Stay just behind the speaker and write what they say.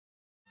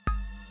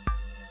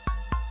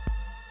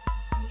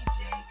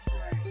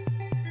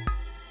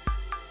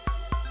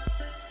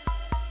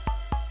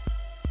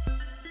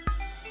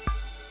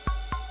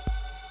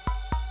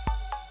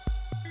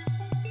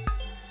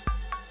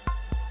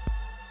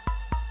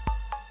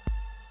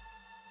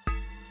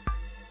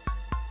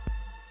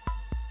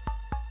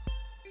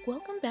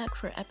Welcome back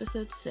for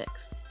episode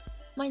 6.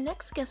 My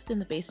next guest in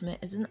the basement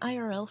is an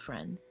IRL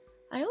friend.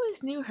 I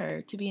always knew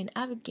her to be an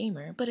avid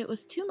gamer, but it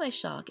was to my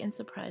shock and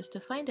surprise to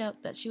find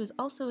out that she was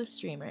also a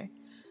streamer.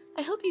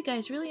 I hope you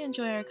guys really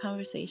enjoy our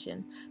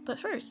conversation, but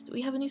first,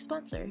 we have a new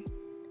sponsor.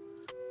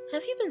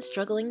 Have you been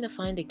struggling to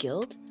find a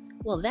guild?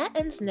 Well, that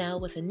ends now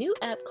with a new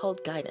app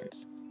called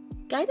Guidance.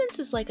 Guidance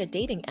is like a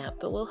dating app,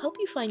 but will help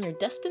you find your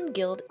destined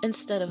guild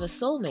instead of a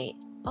soulmate.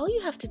 All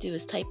you have to do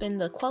is type in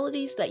the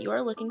qualities that you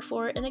are looking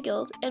for in a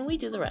guild, and we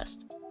do the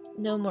rest.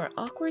 No more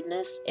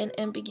awkwardness and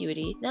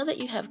ambiguity now that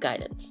you have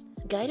Guidance.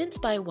 Guidance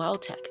by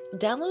WowTech.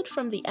 Download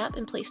from the app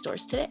and Play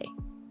stores today.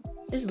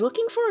 Is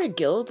looking for a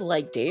guild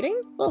like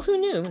dating? Well, who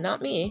knew?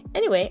 Not me.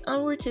 Anyway,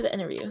 onward to the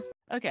interview.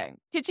 Okay.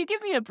 Could you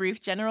give me a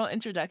brief general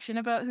introduction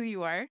about who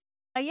you are?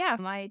 Yeah,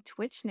 my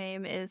Twitch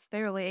name is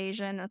Fairly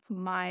Asian. That's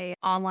my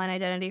online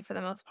identity for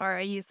the most part.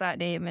 I use that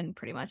name in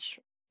pretty much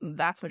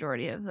vast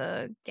majority of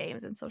the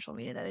games and social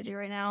media that I do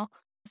right now.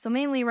 So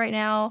mainly right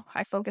now,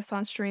 I focus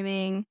on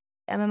streaming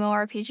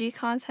MMORPG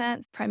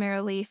content,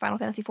 primarily Final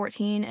Fantasy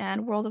XIV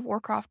and World of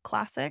Warcraft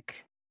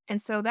Classic.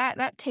 And so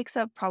that takes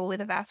up probably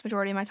the vast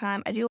majority of my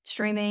time. I do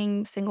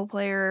streaming single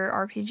player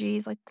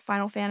RPGs like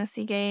Final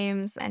Fantasy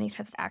games, any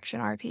types of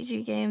action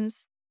RPG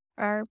games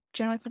are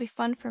generally pretty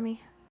fun for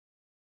me.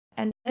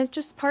 And it's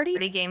just party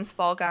games,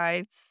 Fall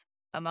Guys,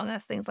 Among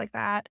Us, things like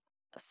that.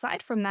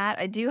 Aside from that,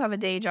 I do have a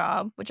day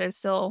job, which I'm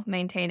still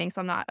maintaining,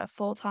 so I'm not a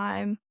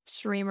full-time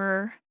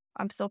streamer.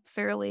 I'm still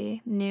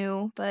fairly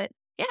new, but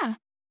yeah,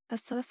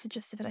 that's the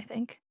gist of it, I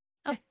think.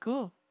 Oh,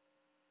 cool.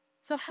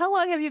 So how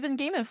long have you been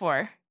gaming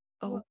for?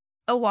 Oh,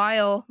 a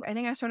while. I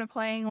think I started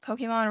playing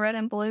Pokemon Red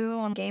and Blue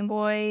on Game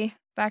Boy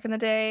back in the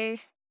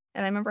day.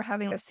 And I remember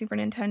having a Super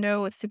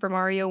Nintendo with Super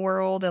Mario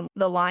World and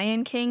the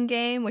Lion King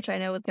game, which I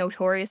know is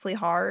notoriously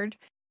hard.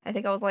 I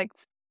think I was like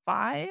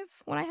 5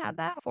 when I had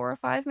that, 4 or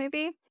 5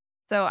 maybe.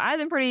 So I've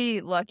been pretty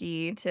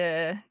lucky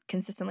to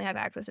consistently have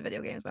access to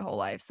video games my whole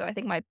life. So I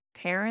think my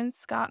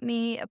parents got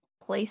me a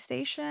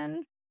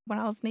PlayStation when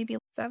I was maybe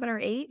 7 or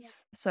 8. Yeah.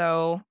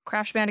 So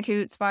Crash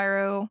Bandicoot,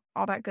 Spyro,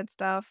 all that good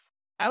stuff.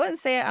 I wouldn't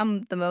say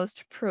I'm the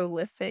most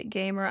prolific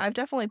gamer. I've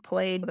definitely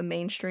played the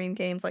mainstream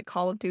games like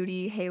Call of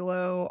Duty,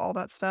 Halo, all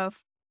that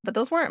stuff. But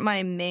those weren't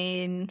my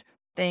main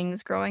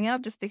things growing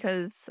up just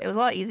because it was a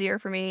lot easier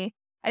for me.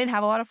 I didn't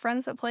have a lot of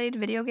friends that played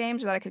video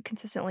games that I could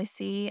consistently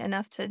see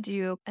enough to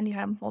do any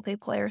kind of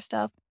multiplayer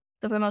stuff.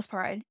 So for the most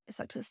part, I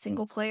stuck to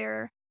single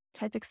player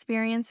type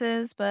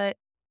experiences. But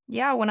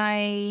yeah, when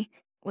I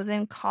was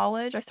in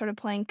college, I started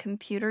playing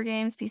computer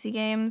games, PC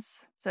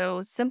games.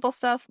 So simple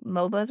stuff.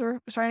 MOBAs were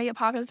starting to get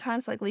popular at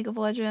times, like League of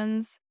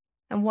Legends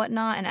and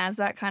whatnot. And as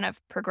that kind of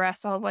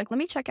progressed, I was like, let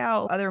me check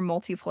out other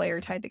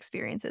multiplayer type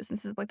experiences.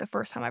 This is like the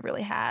first time I've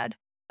really had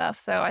stuff.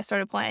 So I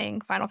started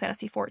playing Final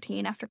Fantasy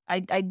XIV after I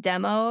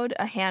demoed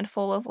a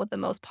handful of what the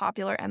most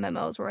popular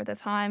MMOs were at the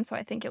time. So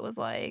I think it was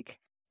like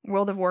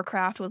World of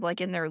Warcraft was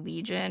like in their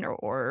Legion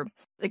or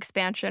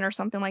expansion or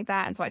something like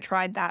that. And so I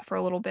tried that for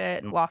a little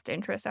bit and lost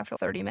interest after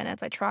 30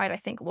 minutes. I tried, I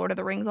think, Lord of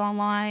the Rings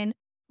Online,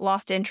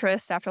 lost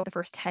interest after the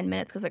first 10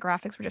 minutes because the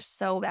graphics were just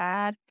so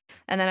bad.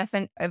 And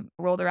then I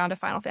rolled around to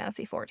Final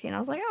Fantasy XIV. I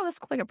was like, oh, this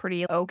looks like a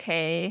pretty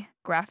okay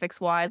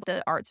graphics-wise.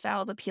 The art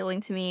style is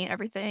appealing to me and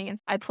everything. And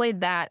I played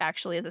that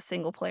actually as a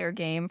single-player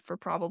game for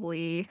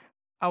probably,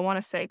 I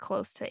want to say,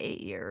 close to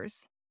 8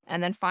 years.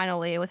 And then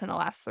finally, within the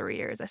last 3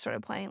 years, I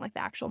started playing like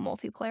the actual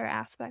multiplayer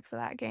aspects of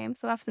that game.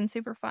 So that's been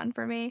super fun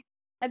for me.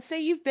 I'd say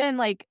you've been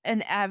like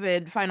an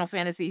avid Final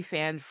Fantasy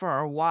fan for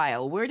a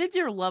while. Where did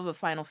your love of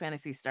Final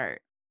Fantasy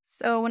start?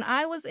 So when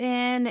I was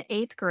in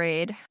 8th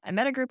grade, I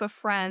met a group of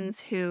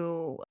friends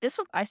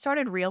I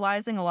started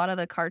realizing a lot of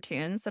the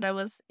cartoons that I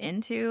was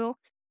into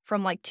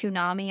from like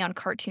Toonami on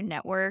Cartoon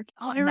Network.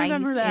 Oh, I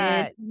remember 90s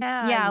that. Kid.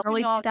 Yeah, Yeah,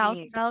 early Ring 2000s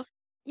Age. stuff.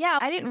 Yeah,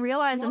 I didn't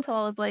realize What? until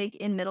I was like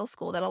in middle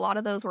school that a lot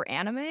of those were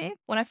anime.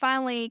 When I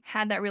finally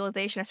had that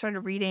realization, I started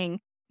reading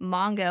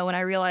manga when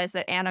I realized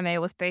that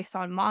anime was based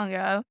on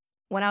manga.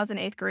 When I was in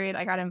 8th grade,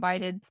 I got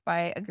invited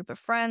by a group of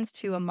friends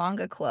to a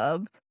manga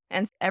club.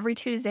 And every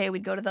Tuesday,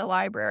 we'd go to the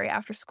library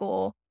after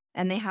school,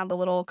 and they had the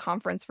little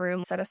conference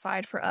room set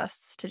aside for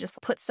us to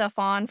just put stuff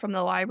on from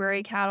the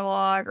library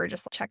catalog or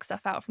just check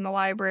stuff out from the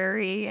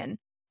library. And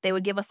they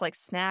would give us like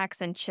snacks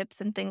and chips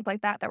and things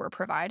like that were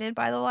provided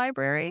by the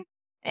library.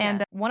 And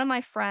Yeah. one of my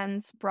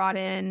friends brought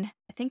in,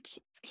 I think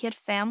he had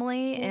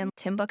family in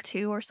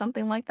Timbuktu or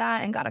something like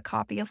that, and got a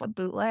copy of a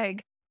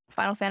bootleg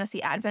Final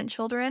Fantasy Advent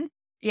Children.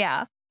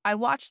 Yeah, I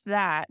watched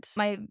that.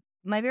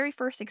 My very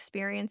first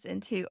experience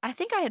into, I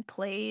think I'd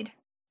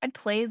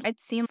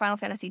seen Final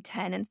Fantasy X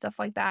and stuff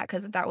like that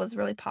because that was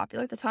really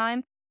popular at the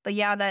time. But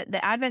yeah, that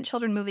the Advent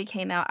Children movie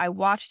came out. I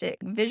watched it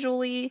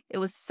visually. It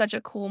was such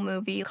a cool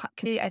movie.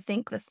 I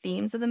think the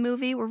themes of the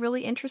movie were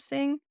really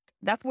interesting.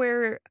 That's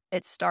where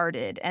it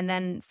started. And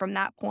then from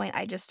that point,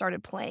 I just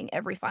started playing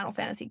every Final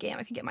Fantasy game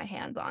I could get my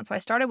hands on. So I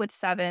started with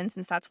 7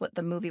 since that's what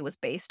the movie was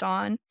based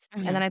on.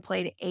 And then I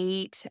played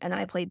 8, and then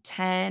I played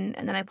 10,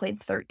 and then I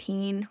played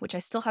 13, which I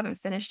still haven't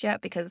finished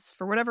yet because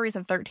for whatever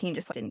reason, 13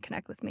 just didn't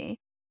connect with me.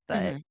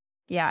 But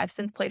Yeah, I've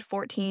since played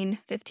 14,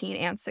 15,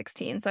 and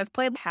 16. So I've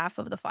played half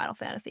of the Final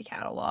Fantasy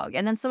catalog.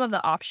 And then some of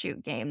the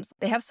offshoot games,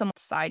 they have some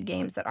side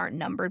games that aren't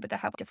numbered, but that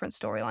have different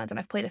storylines. And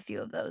I've played a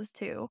few of those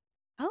too.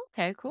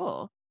 Okay,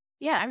 cool.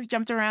 Yeah, I've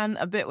jumped around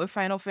a bit with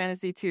Final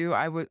Fantasy 2.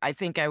 I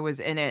think I was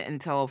in it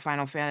until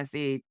Final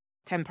Fantasy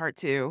 10 Part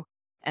 2,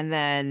 and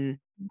then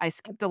I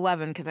skipped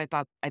 11 because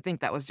I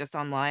think that was just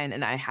online,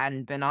 and I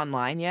hadn't been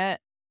online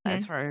yet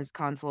as Mhm. far as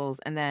consoles,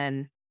 and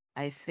then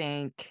I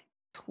think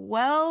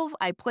 12,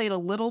 I played a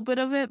little bit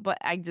of it, but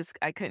I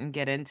couldn't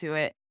get into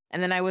it,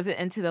 and then I wasn't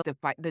into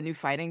the new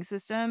fighting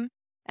system,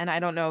 and I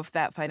don't know if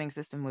that fighting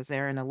system was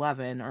there in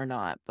 11 or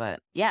not, but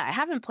yeah, I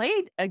haven't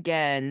played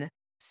again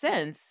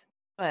since,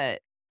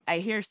 but I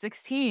hear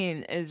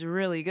 16 is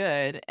really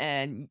good,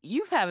 and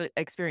you've had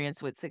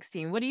experience with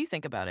 16. What do you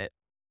think about it?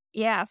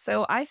 Yeah,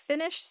 so I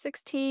finished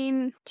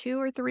 16 2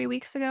 or 3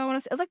 weeks ago. I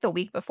wanna say it was like the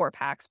week before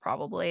PAX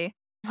probably.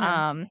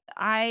 Uh-huh.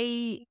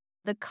 I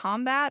the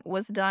combat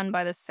was done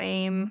by the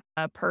same,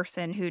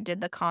 person who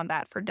did the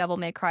combat for Devil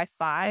May Cry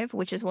 5,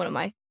 which is one of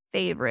my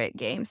favorite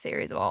game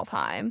series of all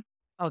time.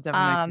 Oh,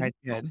 Devil May Cry Um,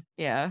 good.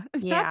 Yeah.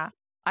 yeah,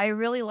 I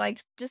really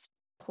liked just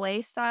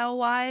play style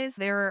wise,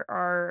 there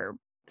are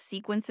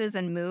sequences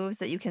and moves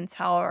that you can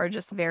tell are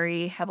just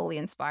very heavily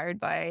inspired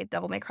by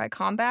Devil May Cry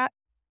combat,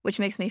 which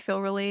makes me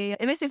feel really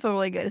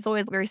good. It's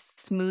always very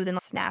smooth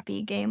and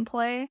snappy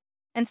gameplay.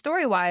 And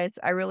story-wise,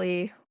 I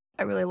really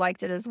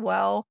liked it as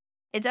well.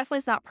 It definitely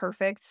is not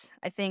perfect.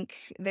 I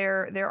think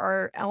there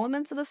are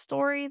elements of the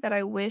story that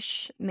I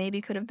wish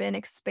maybe could have been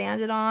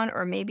expanded on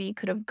or maybe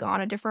could have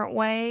gone a different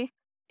way.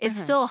 It's Mhm.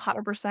 still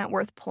 100%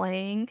 worth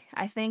playing,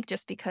 I think,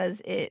 just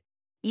because it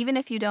even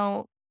if you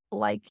don't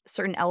like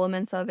certain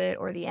elements of it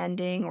or the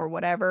ending or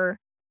whatever,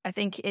 I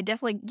think it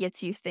definitely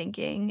gets you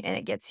thinking and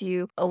it gets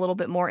you a little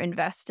bit more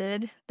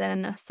invested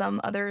than some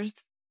other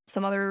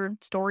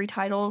story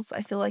titles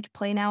I feel like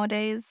play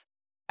nowadays.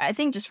 I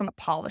think just from a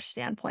polished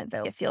standpoint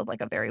though, it feels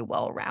like a very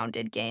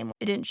well-rounded game.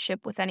 It didn't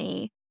ship with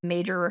any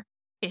major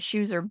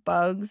issues or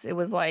bugs. It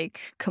was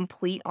like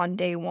complete on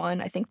day one.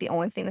 I think the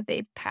only thing that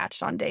they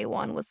patched on day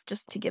one was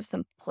just to give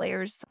some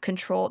players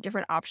control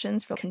different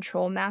options for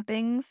control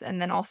mappings and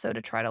then also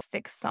to try to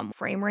fix some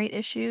frame rate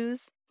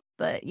issues.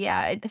 But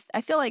yeah,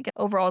 I feel like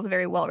overall it's a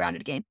very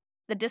well-rounded game.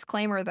 The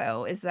disclaimer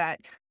though is that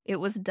it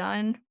was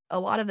done a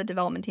lot of the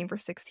development team for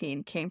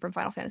 16 came from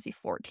Final Fantasy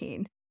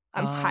 14.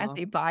 I'm Oh.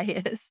 highly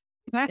biased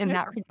in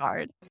that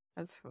regard.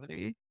 That's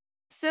funny.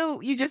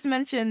 So, you just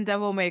mentioned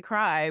Devil May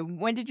Cry.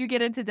 When did you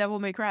get into Devil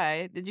May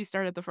Cry? Did you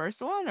start at the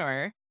first one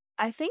or?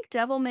 I think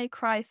Devil May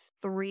Cry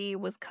 3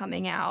 was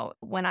coming out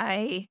when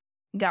I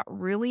got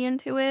really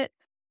into it.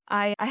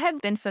 I had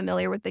been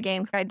familiar with the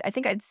game 'cause I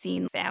think I'd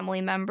seen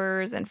family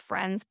members and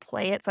friends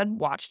play it, so I'd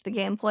watched the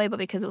gameplay, but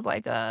because it was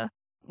like a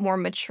more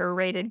mature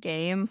rated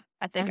game,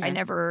 I think I Mhm.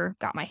 never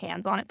got my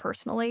hands on it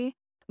personally.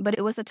 But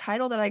it was a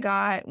title that I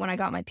got when I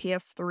got my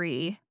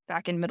PS3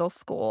 back in middle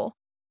school.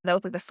 That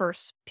was like the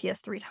first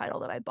PS3 title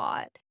that I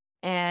bought.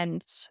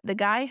 And the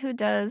guy who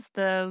does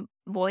the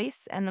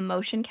voice and the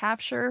motion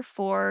capture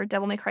for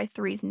Devil May Cry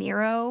 3's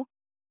Nero,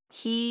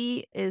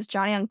 he is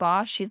Johnny Young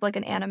Bosch. He's like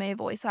an anime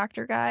voice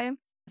actor guy.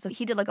 So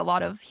he did like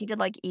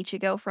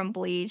Ichigo from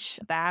Bleach,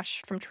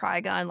 Bash from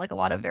Trigun, like a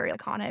lot of very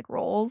iconic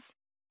roles.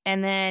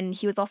 And then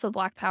he was also the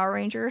Black Power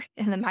Ranger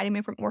in the Mighty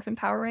Morphin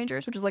Power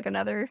Rangers, which is like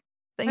another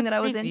thing That's that I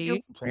was into.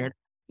 crazy. Weird.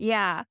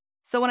 Yeah.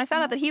 So when I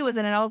found out that he was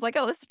in it, I was like,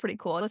 "Oh, this is pretty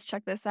cool. Let's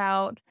check this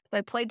out." So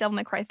I played Devil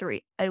May Cry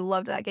 3. I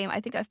loved that game.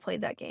 I think I've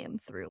played that game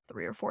through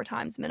 3 or 4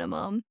 times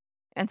minimum.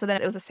 And so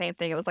then it was the same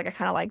thing. It was like I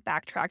kinda like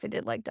backtracked. I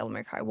did like Devil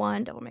May Cry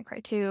 1, Devil May Cry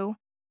 2.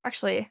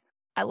 Actually,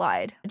 I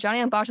lied. Johnny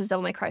and Bosch is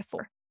Devil May Cry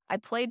 4. I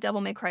played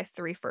Devil May Cry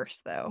 3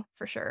 first though,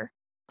 for sure,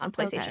 on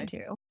PlayStation Okay.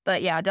 2.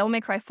 But yeah, Devil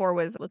May Cry 4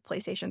 was with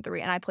PlayStation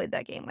 3, and I played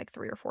that game like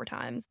 3 or 4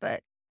 times.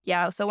 But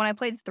yeah, so when I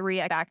played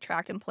 3, I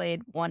backtracked and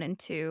played 1 and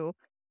 2.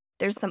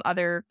 There's some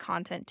other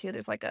content too.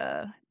 There's like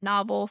a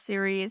novel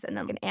series and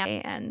then like an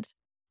anime and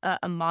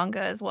a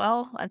manga as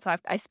well. And so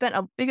I spent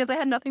because I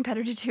had nothing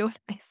better to do in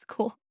high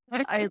school.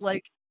 I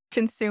like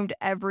consumed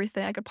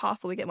everything I could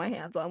possibly get my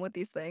hands on with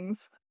these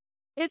things.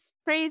 It's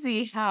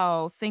crazy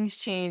how things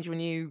change when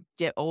you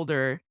get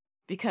older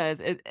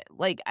because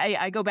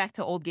I go back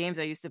to old games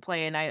I used to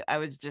play and I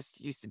was just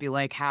used to be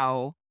like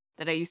how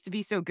that I used to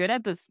be so good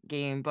at this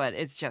game, but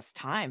it's just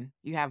time.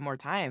 You have more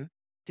time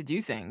to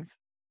do things.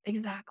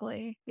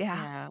 Exactly.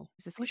 Yeah. Yeah.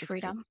 So much It's crazy.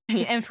 freedom.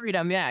 And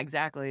freedom, yeah,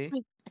 exactly.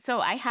 So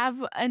I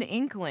have an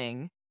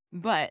inkling,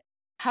 but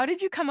how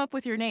did you come up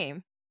with your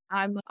name?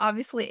 I'm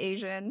obviously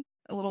Asian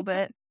a little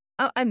bit.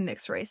 I'm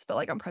mixed race, but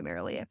like I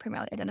primarily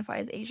identify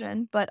as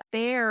Asian. But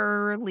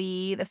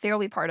the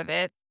fairly part of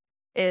it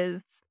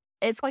is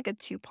it's like a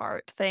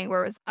two-part thing,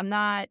 whereas I'm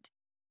not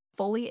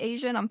fully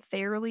Asian, I'm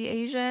fairly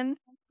Asian.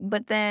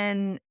 But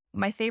then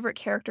my favorite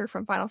character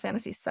from Final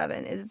Fantasy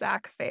VII is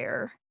Zack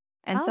Fair.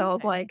 And Oh, so I'm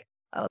okay. like,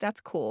 oh,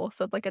 that's cool.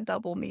 So it's like a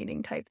double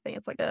meaning type thing.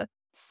 It's like a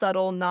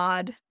subtle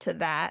nod to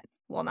that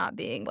while not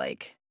being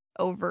like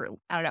over,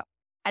 I don't know.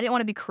 I didn't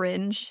want to be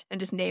cringe and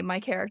just name my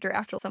character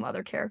after some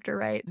other character,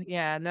 right?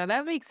 Yeah, no,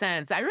 that makes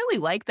sense. I really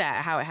like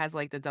that, how it has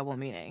like the double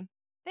meaning.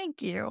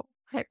 Thank you.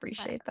 I Uh,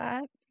 appreciate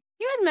that.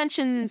 You had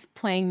mentioned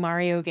playing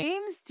Mario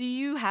games. Do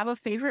you have a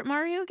favorite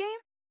Mario game?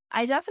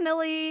 I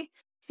definitely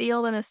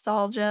feel the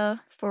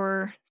nostalgia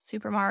for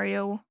Super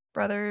Mario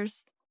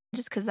Brothers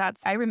just because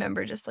I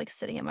remember just like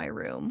sitting in my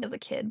room as a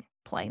kid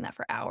playing that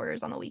for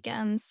hours on the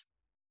weekends.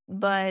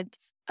 But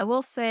I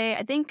will say,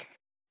 I think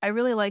I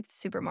really liked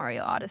Super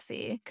Mario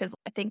Odyssey because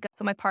I think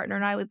so my partner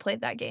and I, we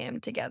played that game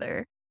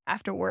together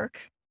after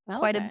work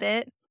quite a Okay.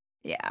 bit.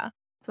 Yeah.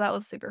 So that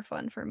was super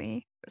fun for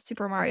me.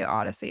 Super Mario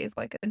Odyssey is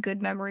like a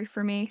good memory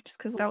for me just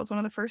because that was one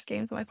of the first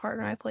games that my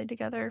partner and I played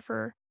together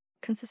for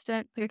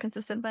like a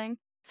consistent thing.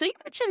 So you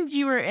mentioned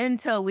you were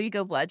into League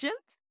of Legends?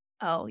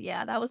 Oh,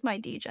 yeah, that was my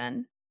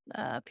DGen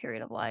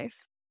period of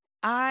life.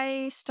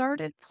 I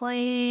started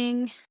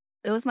playing,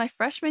 it was my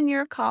freshman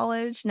year of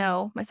college.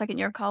 No, my second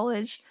year of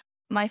college.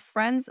 One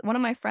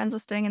of my friends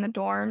was staying in the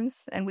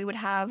dorms, and we would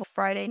have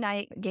Friday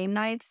night game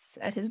nights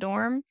at his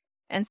dorm.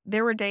 And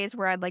there were days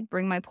where I'd like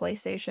bring my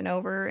PlayStation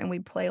over and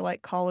we'd play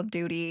like Call of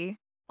Duty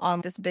on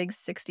this big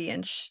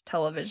 60-inch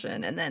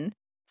television. And then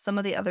some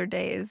of the other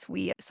days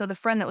so the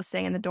friend that was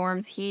staying in the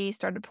dorms, he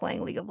started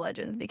playing League of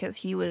Legends because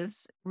he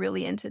was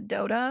really into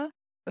Dota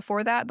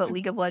before that, but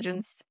League of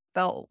Legends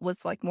felt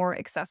was like more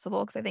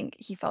accessible because I think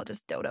he felt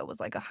just Dota was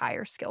like a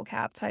higher skill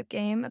cap type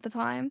game at the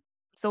time.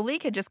 So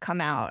League had just come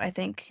out. I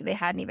think they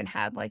hadn't even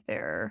had like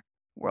their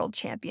world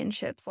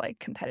championships, like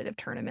competitive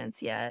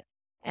tournaments yet.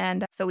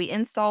 And so we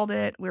installed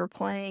it. We were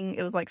playing,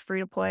 it was like free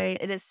to play.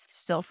 It is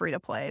still free to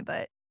play,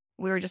 but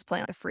we were just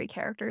playing like the free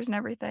characters and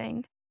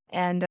everything.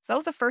 And so that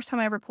was the first time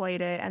I ever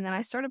played it. And then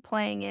I started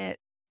playing it.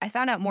 I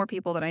found out more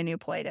people that I knew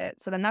played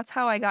it. So then that's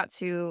how I got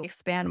to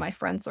expand my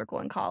friend circle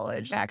in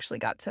college. I actually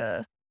got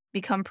to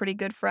become pretty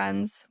good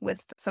friends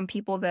with some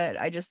people that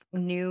I just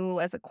knew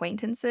as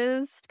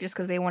acquaintances just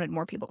because they wanted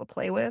more people to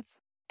play with.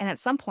 And at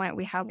some point,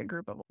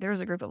 there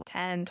was a group of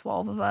 10,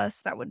 12 of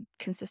us that would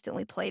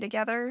consistently play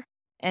together.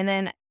 And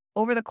then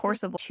over the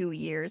course of 2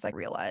 years, I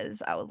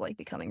realized I was like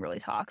becoming really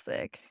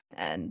toxic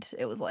and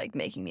it was like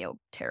making me a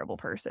terrible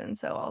person.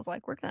 So I was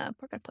like, we're gonna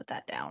put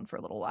that down for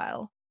a little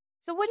while.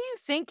 So what do you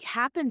think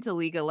happened to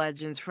League of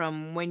Legends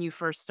from when you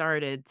first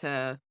started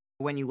to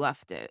when you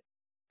left it?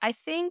 I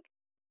think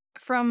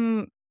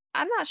from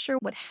I'm not sure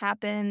what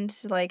happened,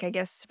 like I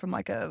guess from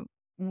like a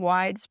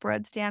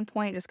widespread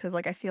standpoint, just because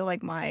like I feel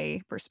like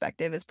my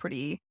perspective is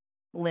pretty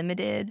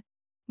limited.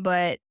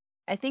 But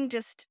I think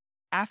just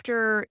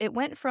after it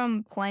went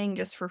from playing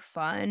just for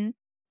fun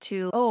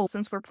to, oh,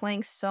 since we're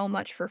playing so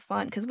much for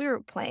fun, because we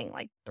were playing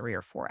like 3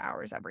 or 4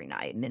 hours every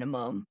night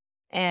minimum.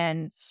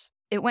 And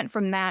it went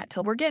from that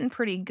to we're getting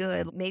pretty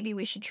good. Maybe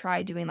we should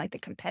try doing like the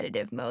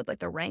competitive mode, like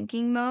the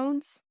ranking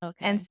modes.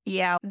 And Okay.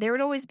 yeah, there would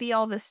always be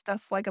all this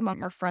stuff like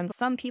among our friends.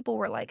 Some people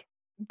were like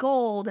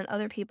gold and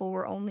other people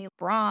were only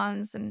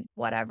bronze and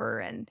whatever.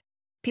 And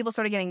people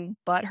started getting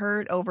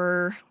butthurt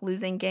over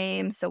losing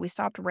games. So we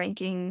stopped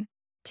ranking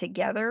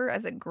together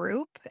as a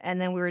group.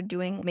 And then we were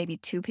doing maybe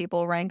two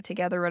people rank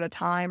together at a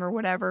time or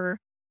whatever.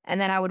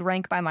 And then I would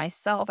rank by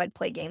myself. I'd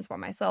play games by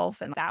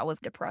myself. And that was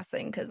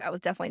depressing because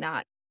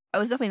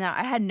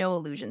I had no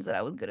illusions that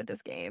I was good at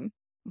this game.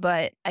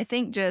 But I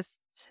think just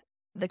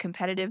the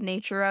competitive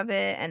nature of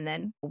it, and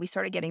then we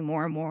started getting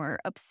more and more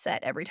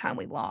upset every time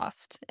we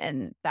lost.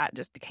 And that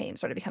just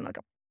started becoming like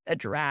a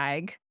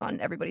drag on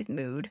everybody's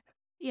mood.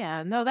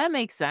 Yeah, no, that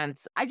makes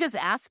sense. I just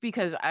asked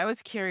because I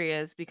was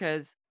curious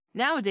because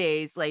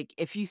nowadays, like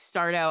if you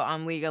start out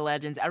on League of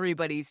Legends,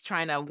 everybody's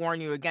trying to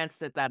warn you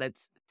against it that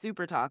it's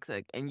super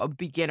toxic and a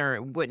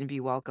beginner wouldn't be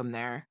welcome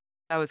there.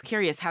 I was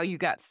curious how you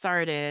got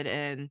started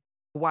and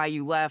why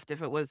you left,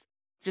 if it was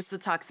just the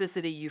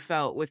toxicity you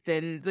felt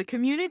within the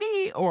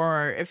community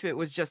or if it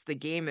was just the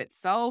game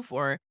itself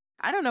or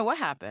I don't know what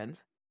happened.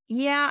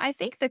 Yeah, I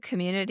think the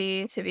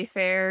community, to be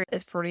fair,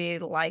 is pretty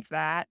like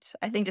that.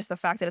 I think just the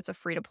fact that it's a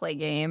free to play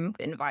game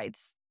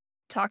invites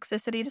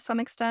toxicity to some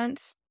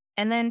extent.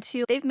 And then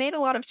too, they've made a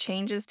lot of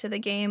changes to the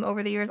game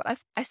over the years.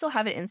 I still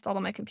have it installed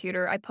on my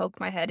computer. I poke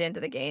my head into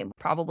the game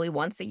probably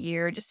once a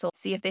year just to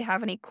see if they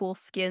have any cool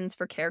skins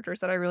for characters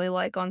that I really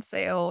like on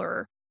sale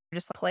or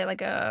just play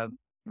like a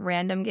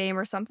random game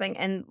or something.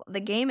 And the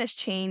game has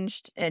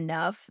changed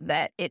enough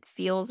that it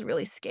feels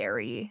really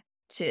scary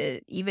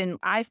to even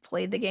I've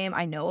played the game.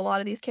 I know a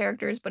lot of these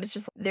characters, but it's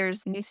just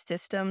there's new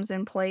systems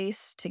in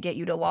place to get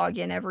you to log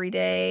in every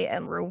day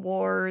and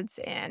rewards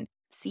and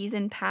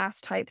season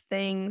pass type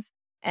things.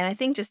 And I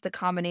think just the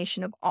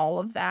combination of all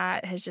of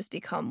that has just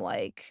become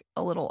like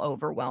a little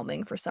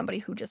overwhelming for somebody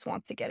who just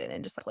wants to get in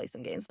and just play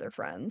some games with their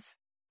friends.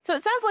 So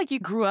it sounds like you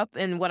grew up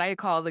in what I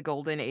call the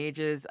golden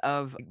ages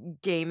of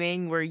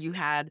gaming, where you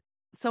had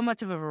so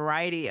much of a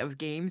variety of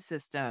game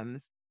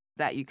systems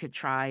that you could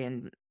try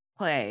and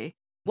play.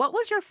 What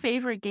was your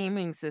favorite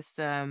gaming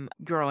system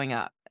growing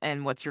up?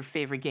 And what's your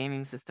favorite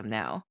gaming system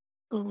now?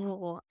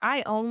 Ooh,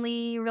 I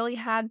only really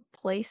had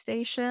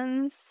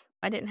PlayStations.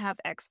 I didn't have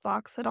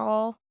Xbox at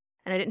all,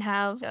 and I didn't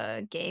have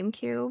a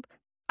GameCube.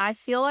 I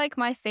feel like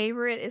my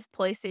favorite is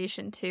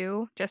PlayStation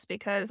 2, just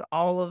because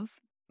all of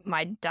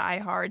my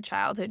diehard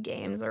childhood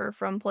games are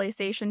from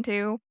PlayStation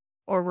 2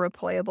 or were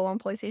playable on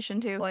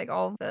PlayStation 2. Like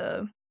all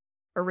the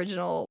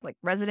original, like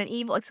Resident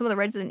Evil, like some of the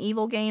Resident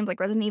Evil games, like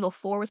Resident Evil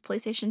 4 was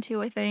PlayStation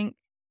 2, I think.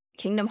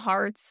 Kingdom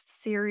Hearts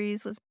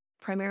series was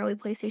primarily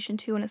PlayStation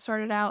 2 when it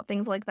started out,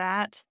 things like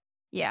that.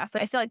 Yeah, so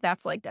I feel like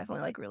that's like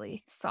definitely like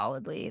really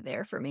solidly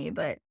there for me.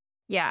 But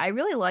yeah, I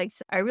really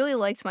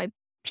liked my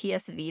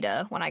PS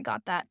Vita when I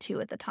got that too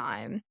at the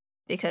time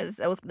because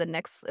that was the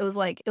next it was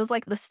like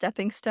the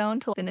stepping stone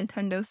to the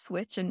Nintendo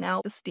Switch and now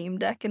the Steam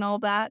Deck and all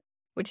that,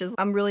 which is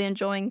I'm really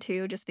enjoying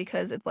too just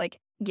because it's like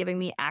giving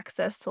me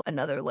access to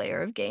another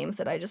layer of games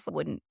that I just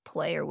wouldn't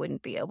play or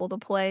wouldn't be able to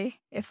play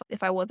if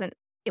I wasn't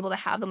able to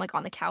have them like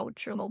on the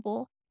couch or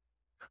mobile.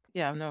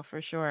 Yeah, no,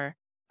 for sure.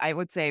 I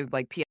would say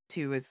like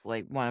PS2 is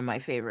like one of my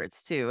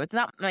favorites too. It's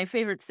not my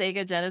favorite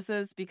Sega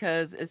Genesis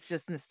because it's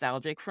just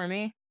nostalgic for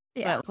me.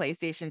 Yeah. But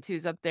PlayStation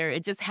 2's up there.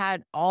 It just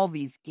had all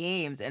these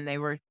games and they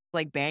were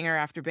like banger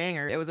after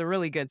banger. It was a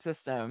really good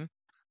system.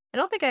 I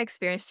don't think I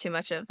experienced too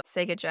much of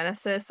Sega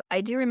Genesis.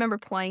 I do remember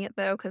playing it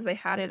though because they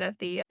had it at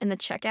the in the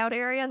checkout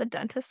area, the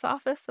dentist's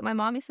office that my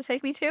mom used to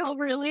take me to. Oh,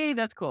 really?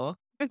 That's cool.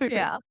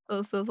 Yeah,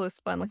 those was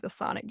fun, like the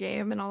Sonic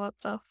game and all that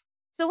stuff.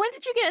 So when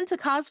did you get into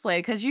cosplay?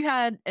 Because you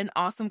had an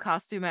awesome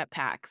costume at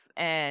PAX,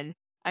 and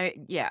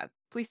yeah,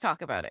 please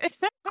talk about it.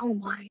 Oh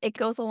my! It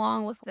goes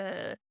along with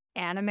the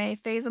anime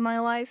phase of my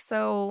life.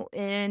 So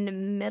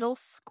in middle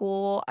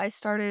school, I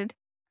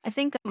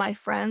think my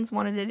friends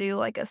wanted to do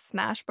like a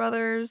Smash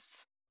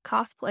Brothers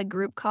cosplay,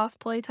 group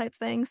cosplay type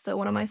thing. So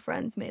one of my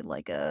friends made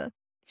like a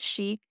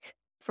Sheik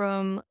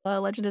from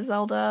Legend of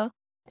Zelda.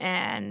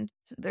 And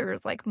there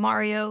was like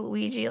Mario,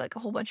 Luigi, like a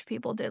whole bunch of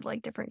people did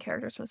like different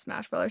characters from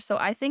Smash Brothers. So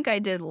I think I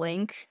did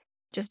Link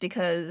just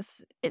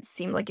because it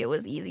seemed like it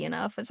was easy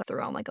enough. I just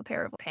threw on like a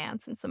pair of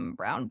pants and some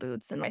brown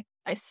boots and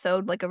I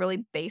sewed like a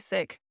really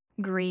basic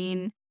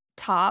green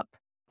top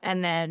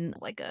and then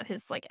like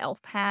his like elf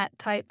hat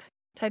type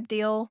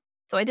deal.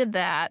 So I did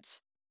that.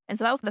 And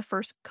so that was the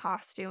first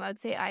costume I'd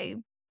say I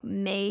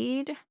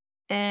made.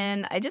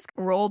 And I just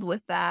rolled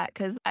with that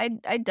because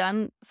I'd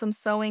done some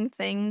sewing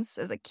things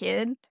as a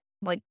kid,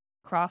 like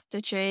cross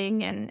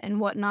stitching and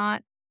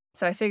whatnot.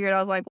 So I figured I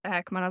was like,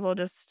 heck, might as well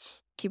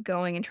just keep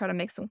going and try to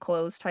make some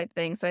clothes type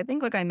thing. So I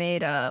think like I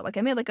made a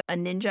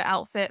ninja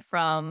outfit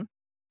from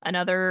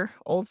another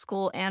old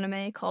school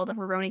anime called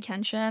Rurouni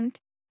Kenshin,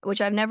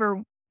 which I've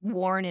never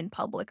worn in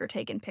public or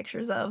taken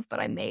pictures of, but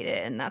I made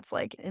it and that's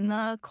like in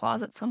the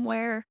closet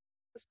somewhere.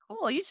 It's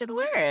cool. You should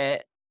wear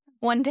it.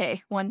 One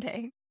day, one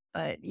day.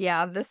 But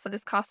yeah, this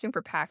costume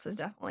for PAX is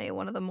definitely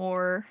one of the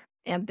more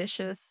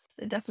ambitious.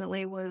 It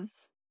definitely was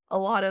a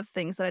lot of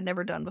things that I'd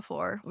never done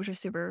before, which was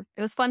super.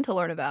 It was fun to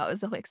learn about. It was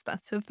definitely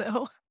expensive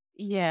though.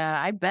 Yeah,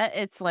 I bet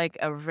it's like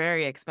a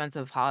very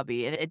expensive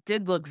hobby. And it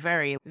did look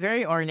very,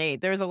 very ornate.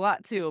 There's a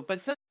lot too.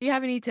 But so, do you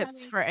have any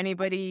tips for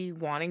anybody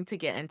wanting to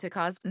get into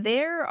cosplay?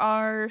 There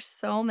are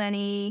so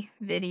many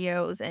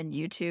videos and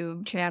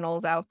YouTube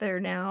channels out there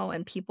now,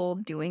 and people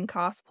doing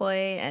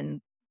cosplay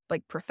and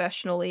like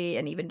professionally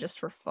and even just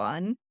for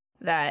fun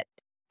that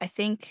I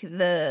think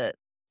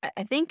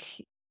I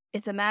think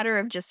it's a matter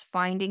of just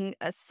finding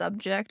a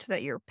subject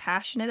that you're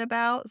passionate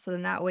about so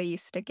then that way you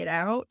stick it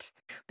out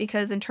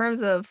because in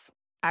terms of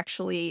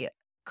actually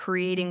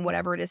creating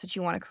whatever it is that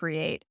you want to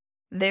create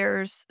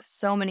there's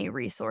so many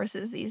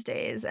resources these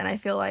days and I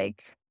feel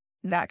like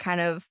that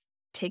kind of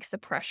takes the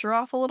pressure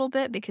off a little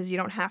bit because you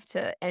don't have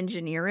to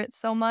engineer it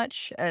so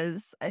much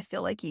as I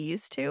feel like you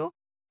used to.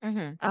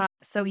 Hmm.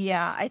 So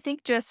yeah, I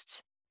think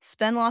just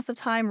spend lots of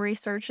time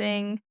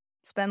researching,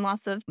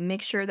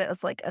 make sure that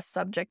it's like a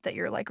subject that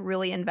you're like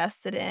really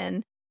invested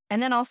in.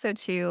 And then also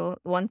too,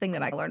 one thing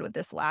that I learned with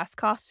this last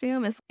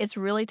costume is it's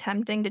really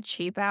tempting to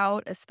cheap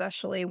out,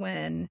 especially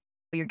when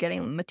you're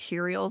getting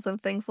materials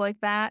and things like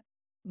that.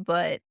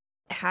 But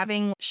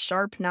having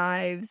sharp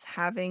knives,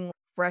 having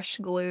fresh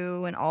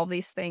glue and all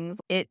these things,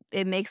 it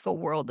makes a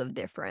world of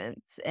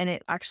difference and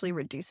it actually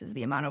reduces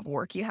the amount of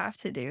work you have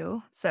to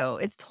do. So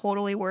it's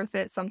totally worth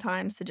it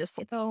sometimes to just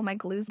like, oh, my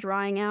glue's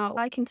drying out.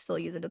 I can still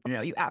use it.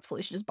 No, you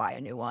absolutely should just buy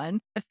a new one.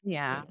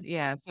 Yeah,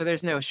 yeah. So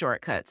there's no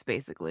shortcuts,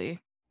 basically.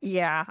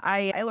 Yeah,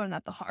 I learned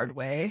that the hard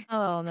way.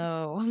 Oh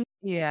no.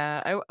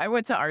 Yeah, I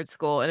went to art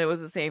school and it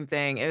was the same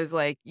thing. It was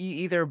like you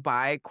either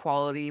buy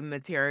quality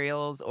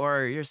materials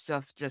or your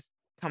stuff just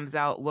comes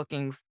out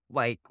looking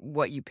like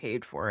what you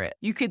paid for it.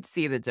 You could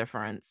see the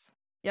difference.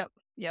 Yep,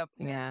 yep.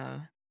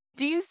 Yeah.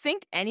 Do you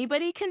think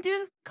anybody can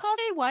do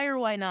cosplay? Why or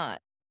why not?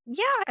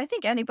 Yeah, I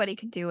think anybody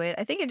could do it.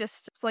 I think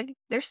it's like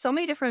there's so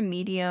many different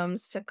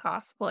mediums to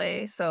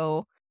cosplay.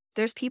 So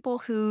there's people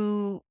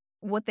who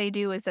what they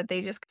do is that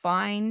they just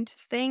find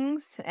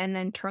things and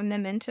then turn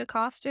them into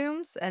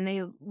costumes and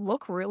they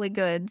look really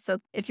good. So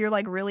if you're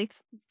like really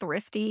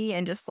thrifty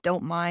and just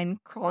don't mind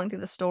crawling through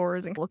the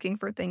stores and looking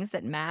for things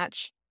that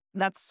match,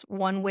 that's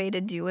one way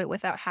to do it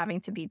without having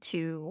to be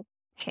too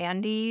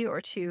handy or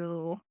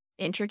too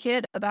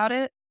intricate about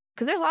it.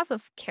 because there's lots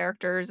of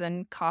characters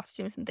and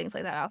costumes and things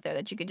like that out there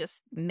that you could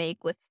just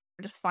make with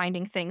just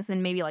finding things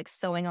and maybe like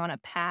sewing on a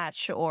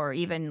patch or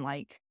even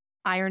like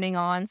ironing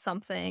on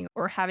something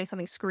or having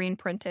something screen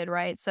printed,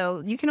 right?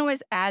 So you can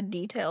always add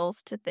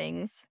details to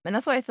things. And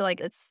that's why I feel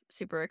like it's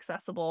super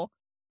accessible.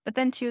 But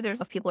then too,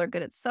 there's if people are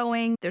good at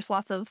sewing. There's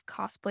lots of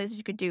cosplays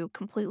you could do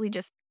completely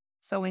just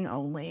sewing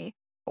only.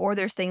 Or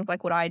there's things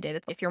like what I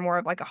did. If you're more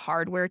of like a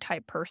hardware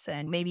type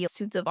person, maybe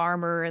suits of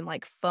armor and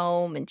like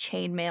foam and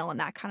chainmail and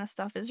that kind of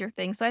stuff is your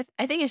thing. So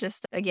I think it's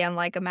just again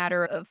like a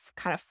matter of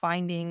kind of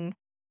finding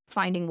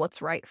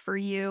what's right for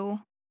you.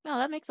 No,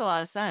 that makes a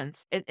lot of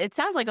sense. It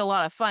sounds like a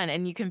lot of fun,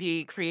 and you can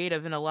be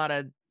creative in a lot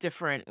of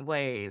different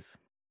ways.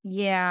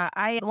 Yeah,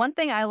 I one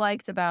thing I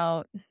liked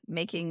about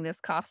making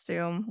this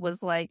costume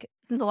was like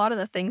a lot of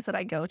the things that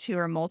I go to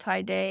are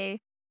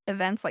multi-day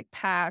events like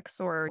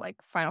PAX or like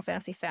Final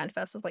Fantasy Fan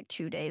Fest was like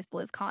 2 days.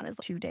 BlizzCon is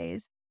 2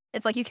 days.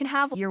 It's like you can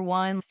have your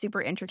one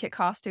super intricate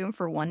costume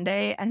for one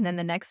day, and then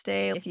the next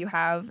day, if you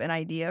have an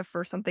idea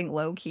for something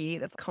low key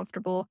that's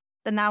comfortable,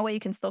 then that way you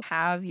can still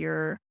have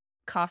your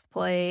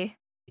cosplay.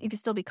 You can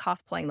still be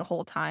cosplaying the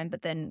whole time,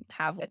 but then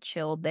have a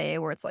chill day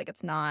where it's like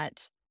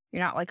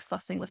you're not like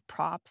fussing with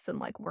props and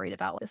like worried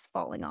about this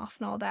falling off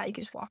and all that. You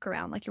can just walk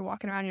around like you're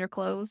walking around in your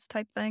clothes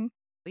type thing.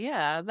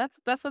 Yeah, that's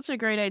such a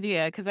great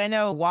idea because I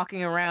know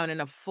walking around in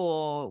a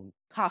full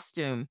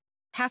costume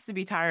has to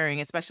be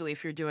tiring, especially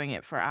if you're doing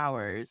it for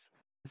hours.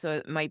 So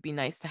it might be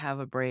nice to have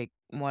a break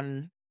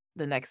one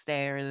the next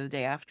day or the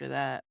day after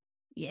that.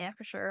 Yeah,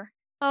 for sure.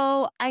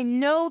 Oh, I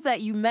know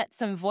that you met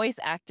some voice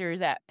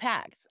actors at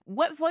PAX.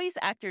 What voice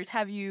actors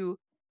have you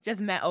just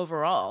met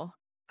overall?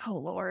 Oh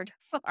Lord.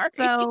 Sorry.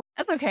 So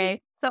that's okay.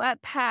 So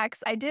at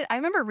PAX, I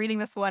remember reading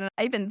this one and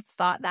I even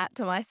thought that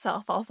to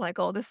myself. I was like,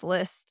 oh, this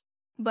list.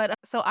 But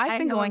so I've I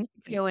been have a going,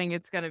 feeling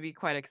it's going to be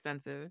quite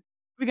extensive.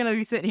 We're going to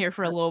be sitting here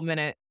for a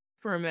minute.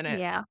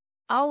 yeah.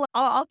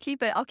 I'll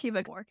keep it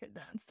more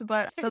condensed.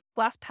 But so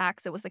last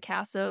PAX, it was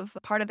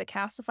part of the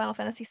cast of Final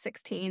Fantasy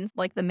 16,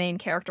 like the main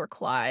character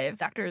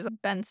Clive, actors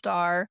Ben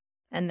Starr,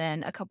 and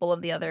then a couple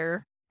of the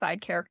other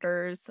side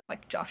characters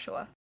like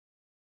Joshua,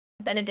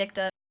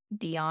 Benedicta,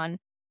 Dion,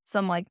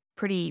 some like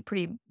pretty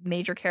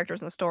major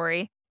characters in the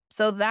story.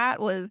 So that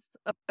was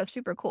a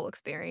super cool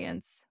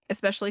experience,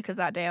 especially because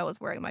that day I was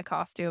wearing my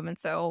costume, and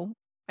so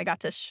I got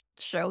to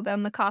show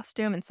them the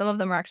costume, and some of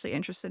them are actually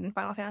interested in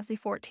Final Fantasy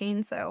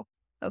 14. So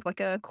that was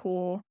like a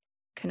cool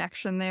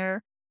connection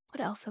there.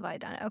 What else have I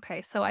done?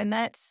 Okay, so I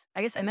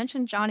guess I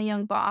mentioned Johnny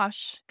Young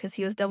Bosch because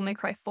he was Devil May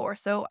Cry 4.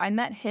 So I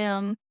met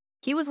him.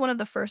 He was one of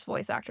the first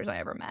voice actors I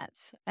ever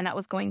met, and that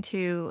was going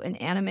to an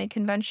anime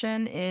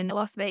convention in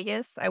Las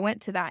Vegas. I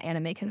went to that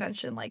anime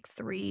convention like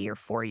 3 or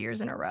 4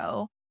 years in a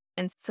row.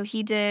 And so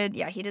he did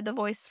the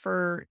voice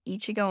for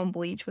Ichigo and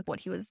Bleach with what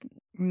he was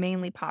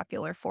mainly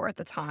popular for at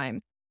the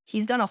time.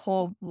 He's done a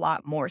whole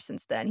lot more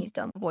since then. He's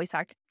done voice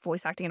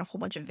acting in a whole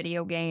bunch of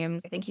video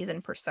games. I think he's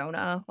in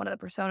Persona, one of the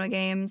Persona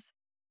games.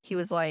 He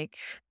was like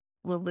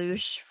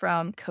Lelouch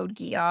from Code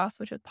Geass,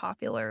 which was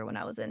popular when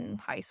I was in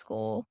high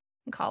school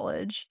and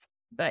college.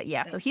 But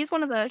yeah, so he's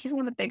one of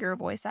the bigger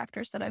voice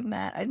actors that I've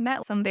met. I've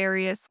met some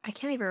various, I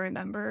can't even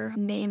remember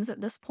names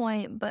at this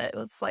point, but it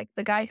was like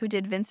the guy who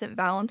did Vincent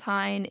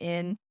Valentine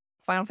in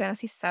Final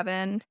Fantasy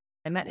VII.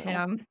 I met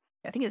him.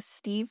 I think it's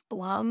Steve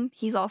Blum.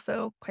 He's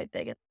also quite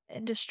big in the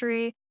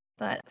industry.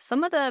 But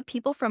some of the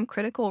people from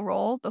Critical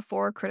Role,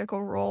 before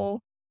Critical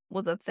Role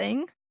was a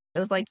thing, it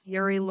was like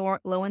Yuri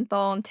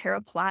Lowenthal and Tara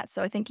Platt.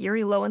 So I think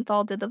Yuri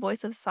Lowenthal did the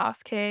voice of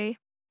Sasuke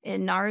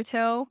in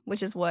Naruto,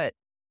 which is what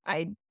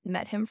I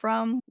met him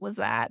from, was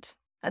that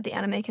at the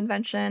anime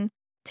convention.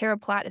 Tara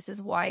Platt is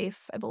his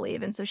wife, I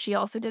believe. And so she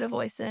also did a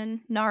voice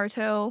in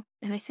Naruto.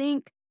 And I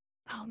think,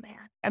 oh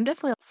man, I'm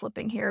definitely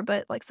slipping here,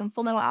 but like some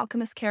Full Metal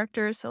Alchemist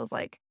characters. So it was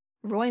like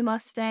Roy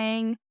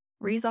Mustang,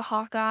 Riza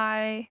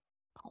Hawkeye.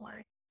 Oh,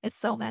 Lord. It's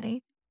so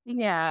many.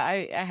 Yeah,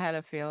 I had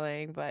a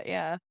feeling, but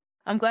yeah.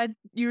 I'm glad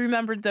you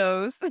remembered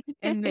those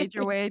and made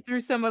your way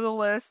through some of the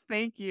lists.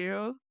 Thank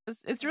you.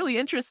 It's really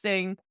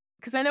interesting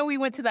because I know we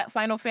went to that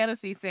Final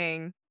Fantasy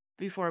thing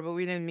before, but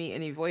we didn't meet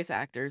any voice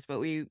actors, but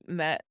we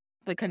met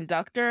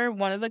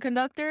one of the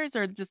conductors,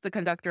 or just the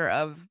conductor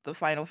of the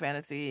Final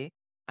Fantasy.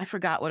 I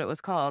forgot what it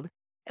was called.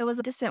 It was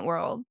a Distant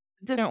World.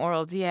 Different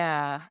Worlds,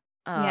 yeah.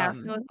 Yeah, so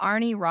it was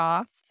Arnie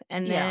Roth.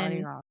 And Yeah, then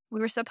Arnie Roth. we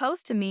were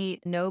supposed to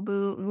meet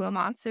Nobu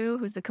Uematsu,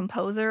 who's the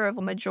composer of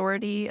a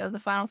majority of the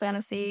Final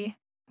Fantasy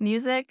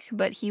music,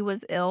 but he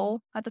was ill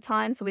at the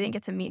time, so we didn't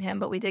get to meet him,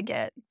 but we did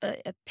get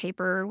a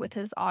paper with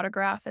his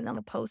autograph and then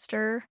the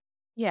poster.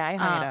 Yeah, I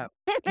hung it up.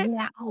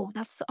 Yeah.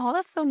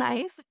 That's so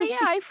nice. Yeah,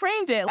 I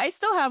framed it. I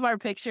still have our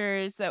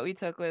pictures that we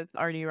took with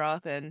Arnie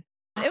Roth, and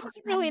it was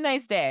a really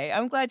nice day.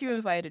 I'm glad you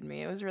invited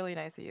me. It was really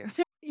nice of you.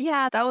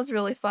 Yeah, that was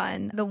really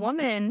fun. The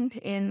woman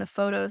in the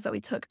photos that we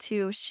took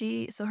too,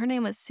 her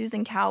name was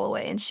Susan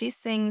Calloway, and she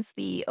sings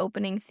the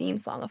opening theme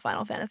song of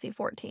Final Fantasy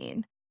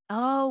 14.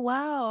 Oh,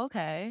 wow.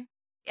 Okay.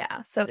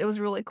 Yeah, so it was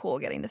really cool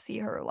getting to see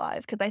her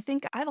live because I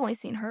think I've only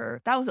seen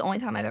her. That was the only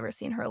time I've ever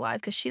seen her live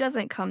because she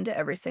doesn't come to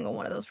every single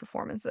one of those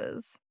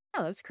performances.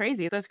 Oh, that's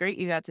crazy. That's great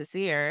you got to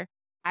see her.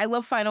 I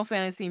love Final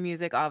Fantasy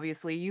music,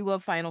 obviously. You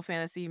love Final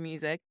Fantasy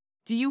music.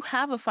 Do you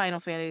have a Final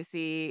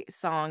Fantasy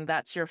song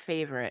that's your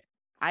favorite?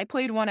 I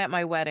played one at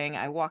my wedding.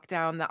 I walked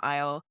down the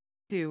aisle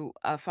to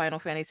a Final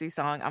Fantasy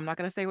song. I'm not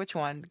going to say which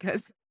one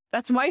because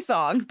that's my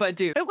song, but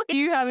do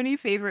you have any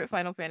favorite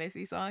Final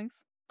Fantasy songs?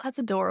 That's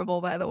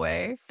adorable, by the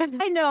way.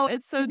 I know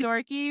it's so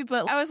dorky,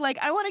 but I was like,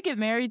 I want to get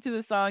married to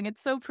the song.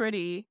 It's so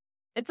pretty.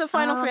 It's a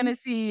Final Um,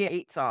 Fantasy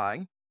 8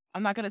 song.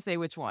 I'm not going to say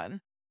which one.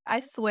 I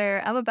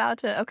swear, I'm about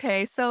to.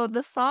 Okay, so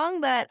the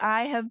song that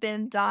I have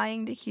been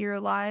dying to hear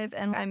live,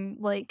 and I'm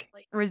like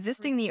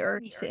resisting the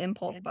urge to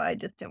impulse buy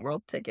Distant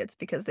World tickets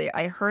because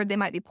I heard they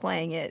might be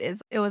playing it.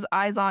 It was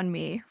Eyes on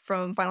Me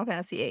from Final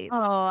Fantasy VIII.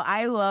 Oh,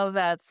 I love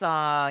that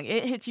song.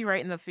 It hits you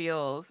right in the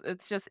feels.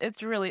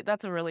 It's really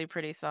that's a really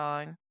pretty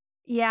song.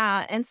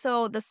 Yeah, and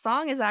so the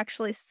song is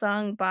actually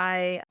sung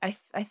by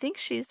I think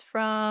she's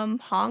from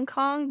Hong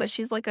Kong, but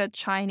she's like a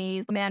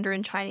Chinese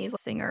Mandarin Chinese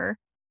singer.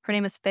 Her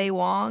name is Fei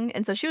Wong,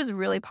 and so she was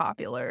really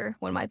popular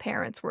when my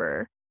parents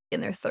were in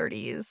their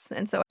 30s.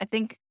 And so I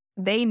think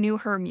they knew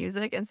her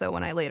music, and so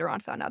when I later on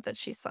found out that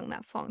she sung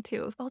that song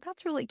too, I was, oh,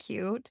 that's really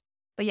cute.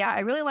 But yeah, I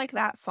really like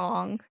that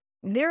song.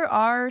 There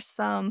are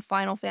some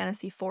Final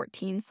Fantasy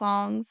 14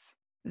 songs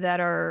that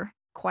are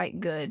quite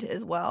good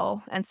as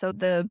well. And so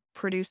the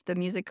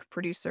music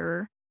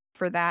producer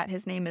for that,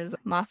 his name is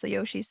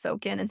Masayoshi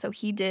Soken, and so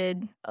he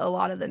did a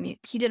lot of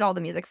he did all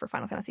the music for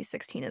Final Fantasy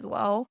 16 as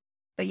well.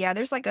 But yeah,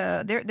 there's like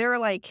there are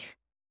like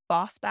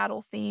boss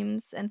battle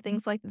themes and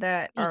things like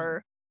that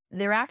Mm.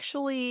 they're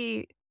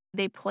actually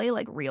they play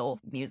like real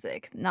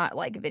music, not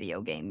like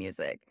video game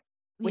music,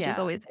 which is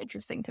Yeah. always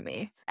interesting to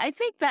me. I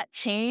think that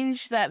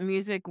change that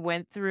music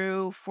went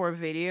through for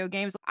video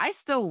games, I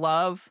still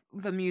love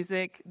the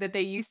music that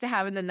they used to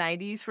have in the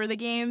 90s for the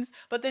games,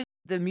 but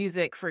the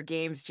music for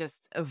games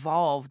just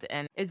evolved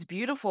and it's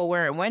beautiful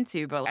where it went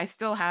to, but I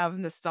still have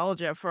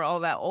nostalgia for all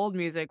that old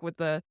music with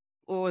the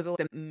what was it,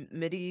 the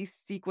MIDI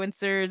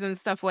sequencers and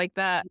stuff like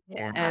that.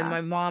 And Yeah.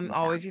 my mom Yeah.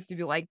 always used to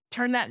be like,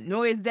 turn that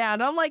noise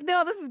down. I'm like,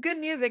 no, this is good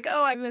music.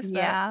 Oh, I miss that.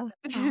 Yeah.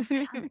 Oh,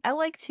 I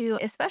like to,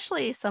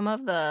 especially some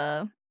of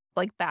the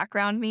like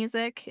background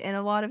music in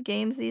a lot of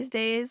games these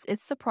days.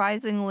 It's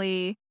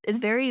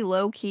very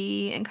low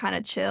key and kind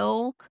of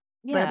chill,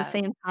 but at the Yeah.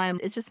 same time,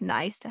 it's just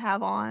nice to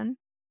have on.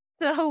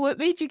 So what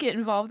made you get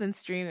involved in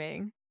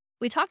streaming?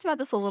 We talked about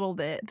this a little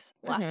bit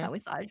last Hmm. time we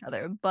saw each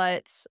other,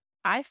 but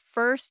I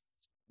first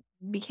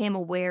became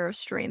aware of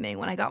streaming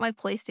when I got my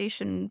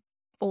PlayStation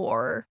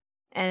 4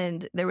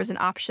 and there was an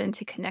option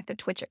to connect a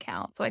Twitch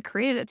account. So I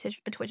created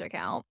a Twitch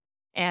account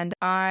and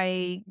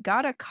I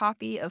got a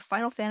copy of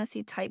Final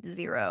Fantasy Type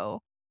 0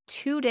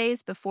 2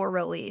 days before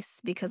release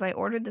because I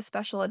ordered the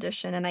special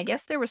edition. And I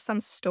guess there was some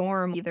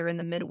storm either in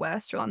the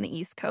Midwest or on the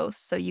East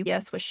Coast. So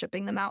UPS was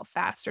shipping them out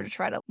faster to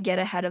try to get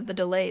ahead of the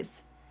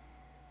delays.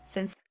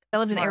 Since I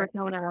lived in Smart.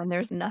 Arizona and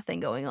there's nothing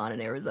going on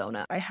in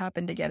Arizona, I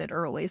happened to get it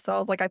early. So I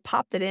was like, I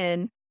popped it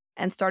in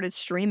and started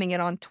streaming it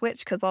on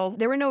Twitch because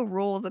there were no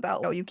rules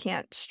about, oh, you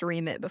can't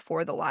stream it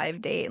before the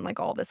live date and like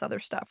all this other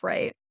stuff,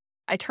 right?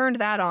 I turned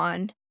that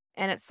on,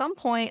 and at some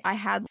point, I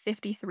had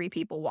 53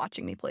 people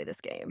watching me play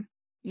this game.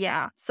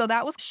 Yeah, so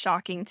that was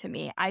shocking to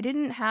me. I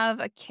didn't have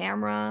a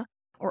camera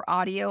or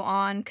audio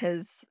on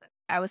because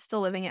I was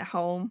still living at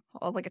home.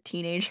 I was like a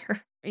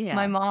teenager. My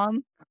Yeah.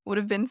 mom would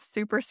have been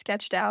super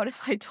sketched out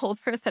if I told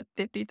her that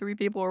 53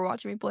 people were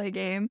watching me play a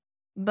game.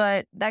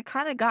 But that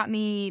kind of got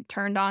me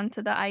turned on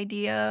to the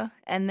idea.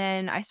 And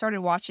then I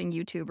started watching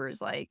YouTubers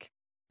like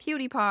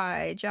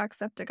PewDiePie,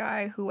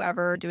 Jacksepticeye,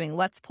 whoever doing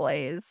Let's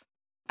Plays.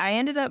 I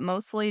ended up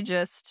mostly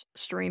just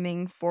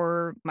streaming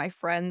for my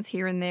friends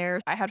here and there.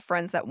 I had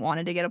friends that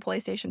wanted to get a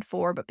PlayStation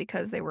 4, but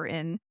because they were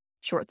in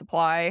short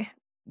supply,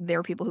 there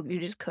were people who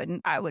just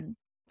couldn't. I would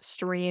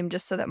stream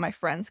just so that my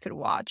friends could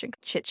watch and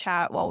chit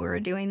chat while we were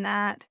doing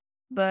that.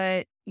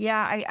 But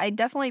yeah, I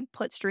definitely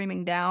put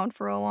streaming down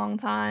for a long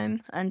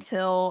time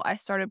until I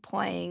started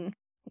playing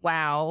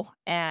WoW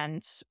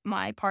and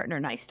my partner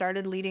and I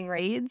started leading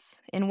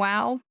raids in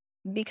WoW.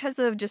 Because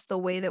of just the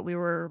way that we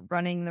were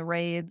running the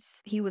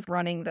raids, he was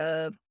running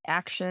the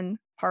action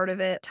part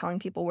of it, telling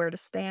people where to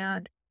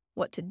stand,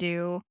 what to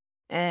do.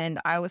 And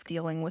I was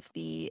dealing with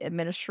the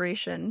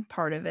administration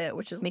part of it,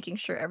 which is making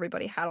sure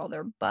everybody had all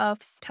their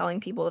buffs, telling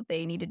people that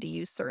they needed to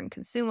use certain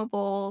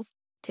consumables,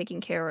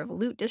 taking care of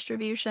loot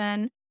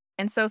distribution.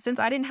 And so, since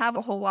I didn't have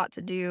a whole lot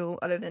to do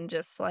other than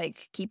just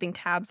like keeping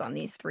tabs on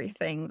these three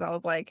things, I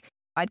was like,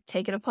 I'd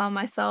take it upon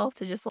myself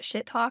to just like,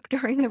 shit talk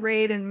during the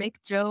raid and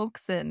make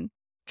jokes and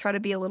try to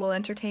be a little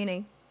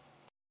entertaining.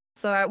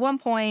 So, at one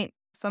point,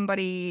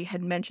 somebody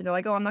had mentioned, they're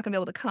like, oh, I'm not going to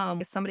be able to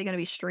come. Is somebody going to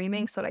be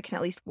streaming so that I can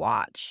at least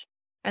watch?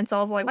 And so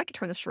I was like, I could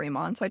turn the stream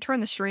on. So I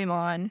turned the stream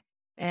on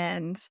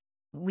and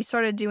we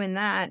started doing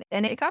that.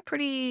 And it got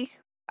pretty,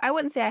 I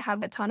wouldn't say I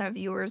had a ton of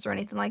viewers or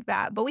anything like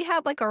that, but we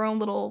had like our own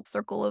little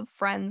circle of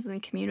friends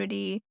and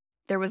community.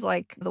 There was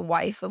like the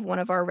wife of one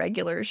of our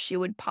regulars. She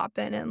would pop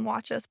in and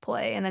watch us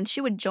play. And then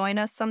she would join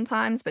us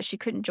sometimes, but she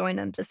couldn't join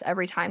us just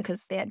every time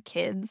because they had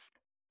kids.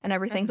 and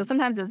everything. So Mhm.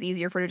 sometimes it was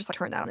easier for her to just like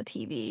turn that on the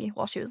TV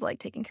while she was like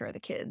taking care of the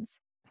kids.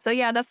 So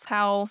yeah, that's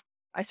how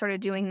I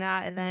started doing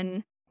that. And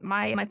then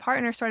my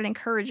partner started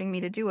encouraging me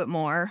to do it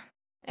more.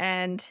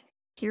 And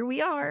here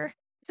we are.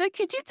 So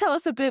could you tell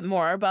us a bit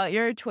more about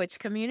your Twitch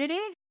community?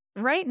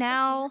 Right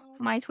now,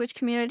 my Twitch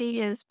community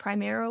is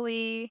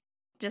primarily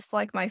just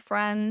like my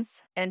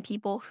friends and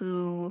people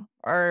who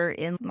are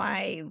in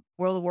my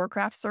World of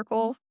Warcraft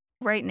circle.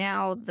 Right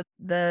now,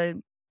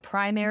 the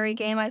primary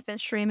game I've been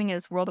streaming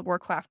is World of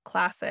Warcraft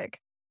Classic,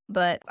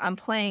 but I'm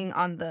playing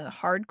on the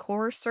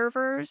hardcore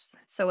servers,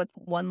 so it's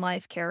one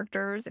life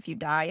characters. If you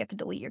die, you have to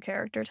delete your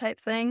character type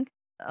thing.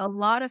 A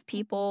lot of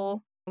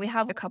people, we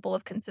have a couple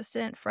of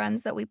consistent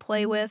friends that we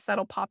play with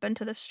that'll pop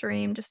into the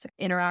stream just to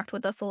interact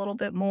with us a little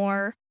bit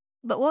more.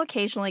 But we'll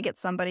occasionally get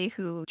somebody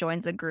who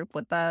joins a group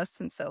with us,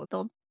 and so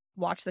they'll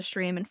watch the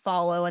stream and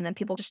follow, and then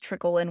people just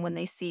trickle in when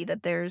they see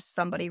that there's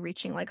somebody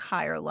reaching like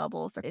higher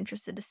levels. They're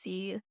interested to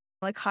see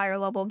like higher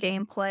level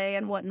gameplay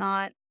and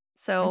whatnot.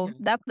 So Mhm.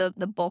 that's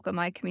the bulk of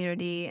my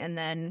community, and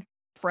then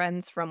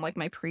friends from like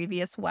my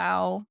previous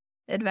WoW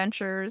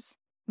adventures.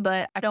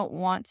 But I don't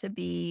want to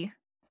be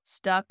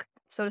stuck,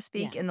 so to Yeah.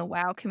 speak, in the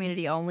WoW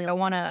community only.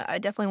 I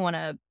definitely want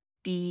to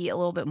be a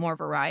little bit more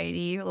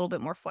variety, a little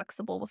bit more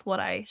flexible with what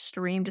I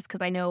stream, just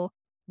because I know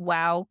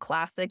WoW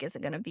Classic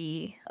isn't going to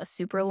be a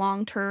super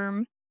long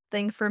term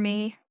thing for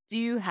me. Do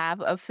you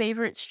have a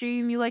favorite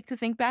stream you like to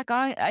think back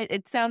on?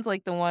 It sounds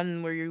like the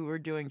one where you were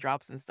doing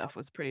drops and stuff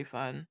was pretty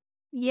fun.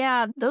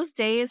 Yeah, those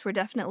days were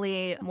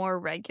definitely more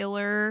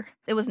regular.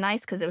 It was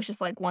nice because it was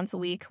just like once a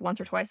week, once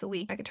or twice a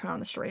week, I could turn on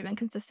the stream and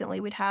consistently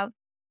we'd have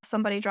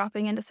somebody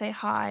dropping in to say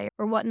hi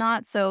or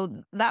whatnot.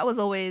 So that was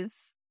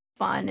always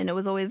fun, and it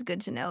was always good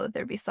to know that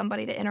there'd be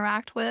somebody to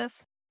interact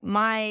with.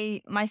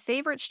 My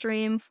favorite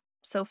stream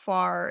so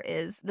far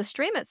is the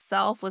stream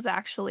itself was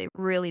actually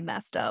really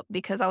messed up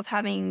because I was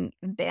having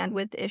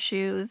bandwidth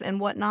issues and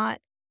whatnot.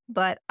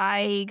 But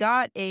I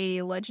got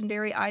a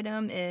legendary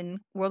item in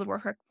World of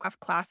Warcraft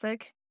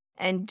Classic,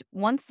 and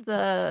once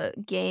the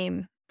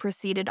game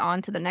proceeded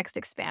on to the next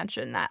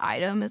expansion, that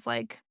item is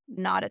like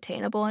not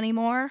attainable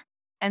anymore.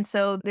 And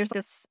so there's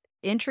this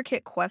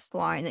intricate quest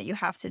line that you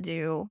have to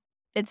do.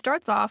 It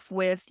starts off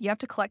with you have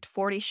to collect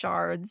 40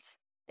 shards.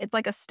 It's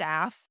like a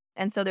staff.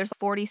 And so there's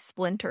 40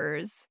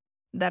 splinters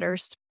that are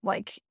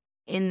like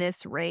in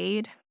this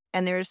raid,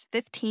 and there's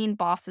 15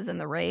 bosses in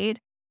the raid,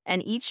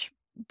 and each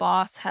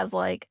boss has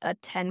like a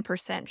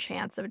 10%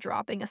 chance of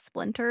dropping a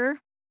splinter.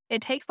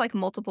 It takes like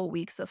multiple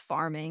weeks of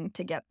farming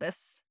to get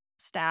this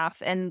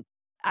staff. And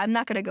I'm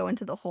not going to go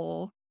into the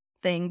whole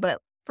thing, but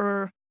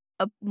for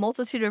a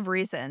multitude of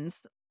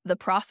reasons, the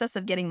process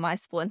of getting my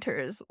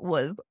splinters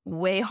was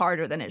way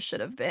harder than it should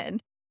have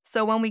been.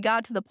 So when we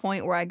got to the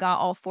point where I got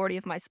all 40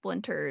 of my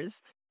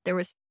splinters, there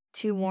was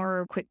two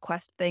more quick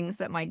quest things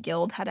that my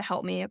guild had to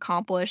help me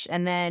accomplish.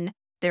 And then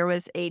there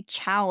was a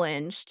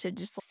challenge to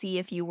just see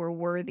if you were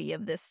worthy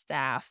of this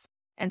staff.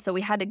 And so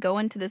we had to go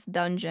into this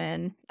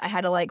dungeon. I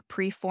had to like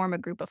pre-form a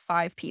group of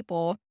 5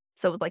 people.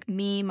 So it was like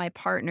me, my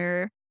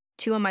partner,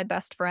 2 of my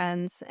best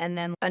friends, and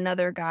then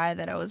another guy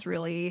that I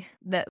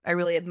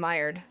really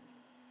admired.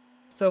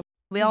 So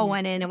we all Mhm.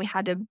 went in and we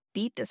had to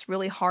beat this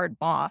really hard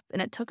boss,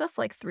 and it took us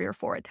like 3 or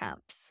 4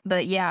 attempts.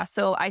 But yeah,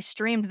 so I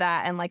streamed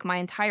that, and like my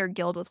entire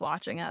guild was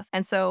watching us.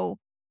 And so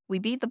we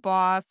beat the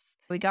boss,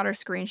 we got our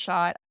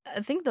screenshot.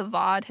 I think the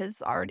VOD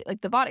has already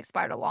like the VOD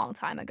expired a long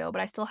time ago,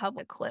 but I still have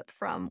a clip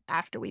from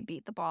after we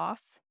beat the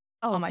boss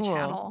Oh, on my cool.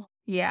 channel.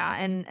 Yeah,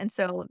 and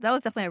so that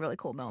was definitely a really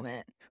cool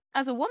moment.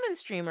 As a woman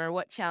streamer,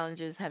 what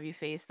challenges have you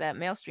faced that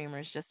male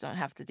streamers just don't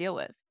have to deal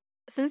with?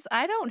 Since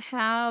I don't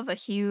have a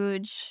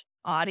huge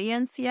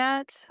audience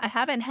yet, I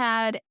haven't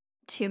had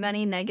too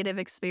many negative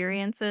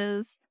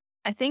experiences.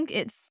 I think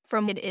it's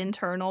from an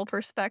internal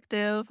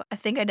perspective. I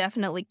think I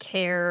definitely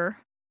care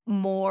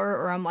more,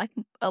 or I'm like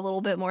a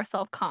little bit more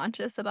self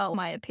conscious about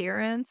my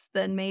appearance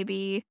than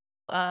maybe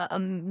a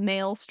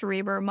male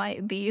streamer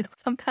might be.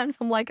 Sometimes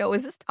I'm like, oh,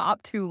 is this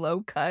top too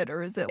low cut?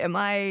 Or am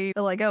I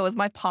like, oh, is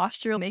my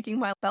posture making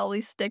my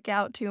belly stick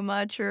out too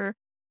much? Or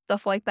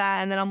stuff like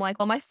that. And then I'm like,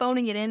 well, am I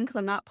phoning it in because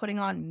I'm not putting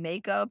on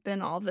makeup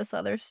and all this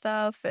other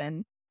stuff?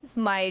 And it's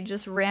my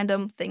just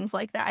random things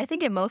like that. I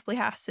think it mostly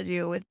has to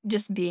do with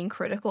just being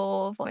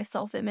critical of my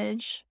self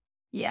image.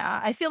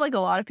 Yeah, I feel like a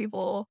lot of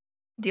people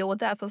deal with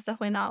that. So it's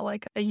definitely not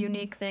like a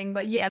unique thing.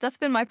 But yeah, that's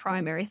been my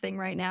primary thing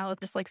right now is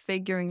just like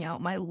figuring out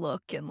my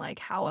look and like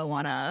how I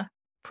want to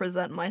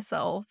present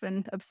myself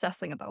and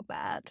obsessing about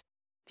that.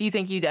 Do you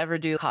think you'd ever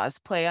do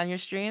cosplay on your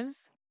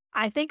streams?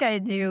 I think I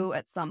do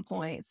at some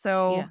point.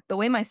 So Yeah. the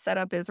way my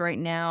setup is right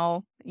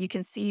now, you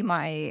can see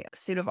my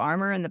suit of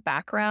armor in the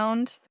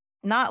background.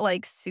 Not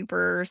like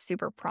super,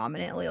 super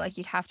prominently. Like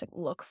you'd have to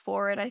look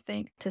for it, I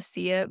think, to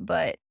see it.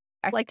 But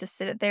I like to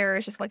sit it there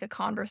as just like a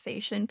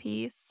conversation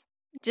piece.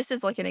 Just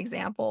as like an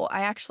example,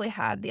 I actually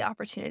had the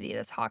opportunity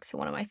to talk to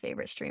one of my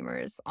favorite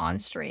streamers on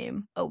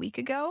stream a week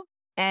ago.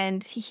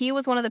 And he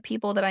was one of the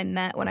people that I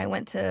met when I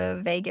went to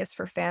Vegas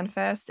for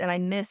FanFest, and I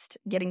missed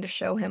getting to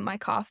show him my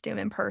costume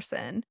in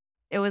person.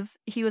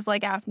 he was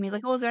like asking me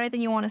like, oh, is there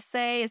anything you want to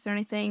say? Is there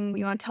anything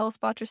you want to tell us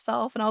about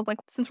yourself? And I was like,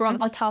 since we're on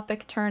the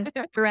topic, turned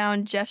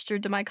around,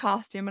 gestured to my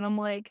costume, and I'm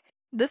like,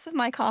 this is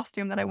my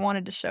costume that I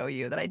wanted to show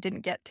you that I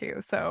didn't get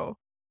to. So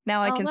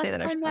now I can say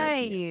that I've shown it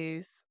to you.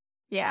 nice.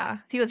 Yeah,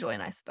 he was really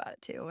nice about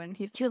it too, and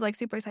he was like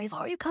super excited. He's like,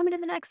 "Oh, are you coming to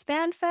the next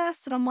fan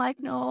fest?" And I'm like,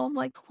 "No." I'm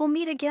like, "We'll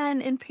meet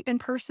again in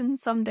person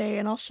someday,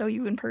 and I'll show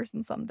you in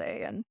person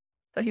someday." And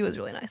so he was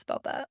really nice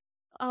about that.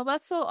 Oh,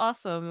 that's so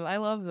awesome. I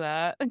love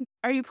that.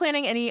 Are you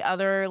planning any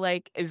other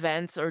like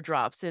events or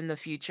drops in the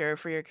future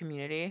for your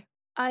community?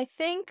 I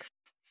think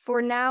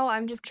for now,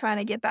 I'm just trying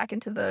to get back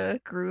into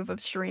the groove of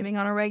streaming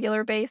on a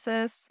regular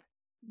basis.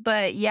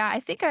 But yeah, I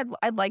think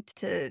I'd like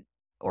to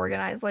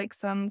organize like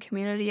some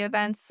community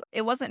events.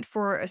 It wasn't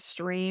for a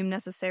stream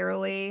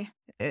necessarily,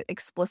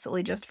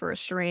 explicitly just for a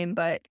stream,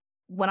 but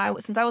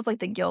since I was like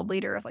the guild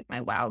leader of like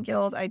my WoW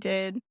guild, I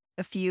did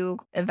a few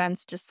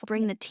events just to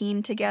bring the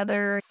team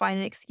together, find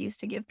an excuse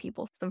to give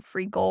people some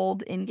free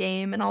gold in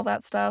game and all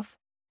that stuff.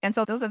 And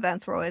so those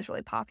events were always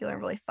really popular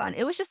and really fun.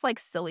 It was just like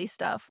silly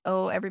stuff.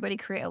 Oh, everybody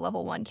create a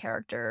level 1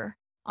 character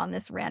on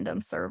this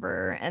random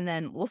server, and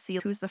then we'll see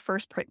who's the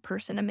first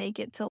person to make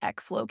it to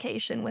X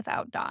location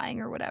without dying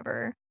or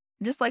whatever.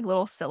 Just like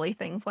little silly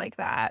things like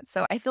that.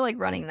 So I feel like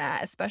running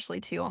that,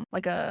 especially too on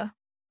like a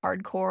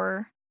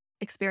hardcore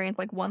experience,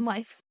 like One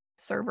Life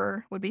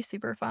server, would be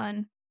super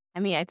fun.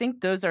 I mean, I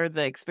think those are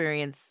the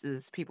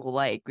experiences people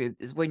like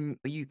is when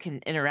you can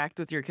interact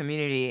with your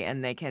community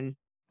and they can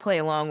play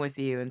along with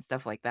you and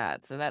stuff like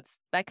that. So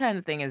that kind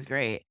of thing is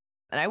great.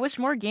 And I wish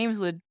more games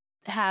would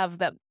have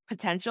that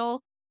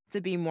potential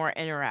to be more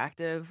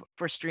interactive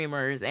for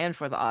streamers and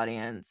for the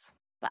audience.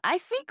 But I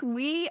think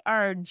we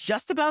are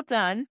just about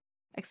done,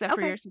 except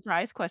for Okay. your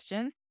surprise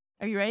question.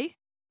 Are you ready?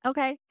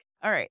 Okay.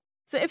 All right.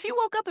 So if you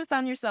woke up and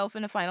found yourself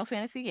in a Final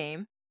Fantasy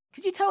game,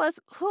 could you tell us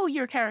who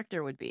your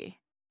character would be?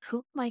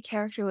 Who my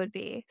character would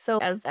be? So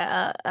as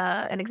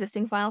an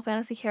existing Final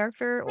Fantasy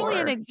character,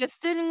 Really an or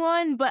existing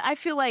one, but I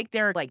feel like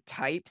they're like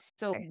types.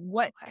 So Okay.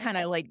 what Okay. kind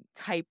of like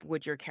type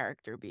would your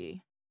character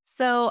be?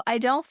 So I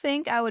don't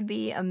think I would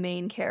be a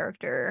main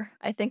character.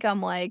 I think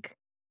I'm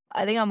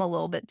a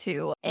little bit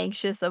too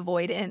anxious,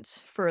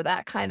 avoidant for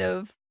that kind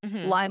of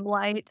Mhm.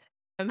 limelight.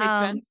 That makes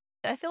sense.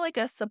 I feel like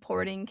a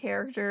supporting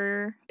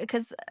character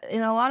because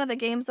in a lot of the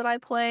games that I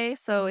play,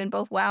 so in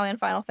both WoW and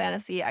Final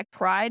Fantasy, I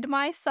pride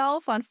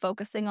myself on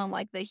focusing on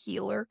like the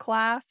healer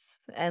class.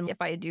 And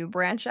if I do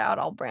branch out,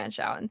 I'll branch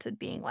out into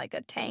being like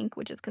a tank,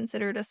 which is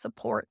considered a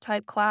support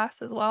type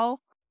class as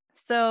well.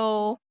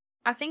 So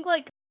I think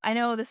like I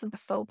know this is a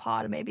faux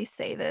pas to maybe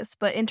say this,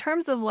 but in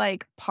terms of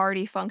like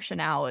party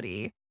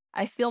functionality,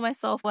 I feel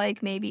myself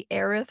like maybe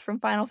Aerith from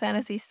Final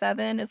Fantasy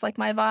VII is like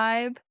my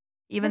vibe,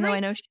 even though I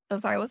know oh,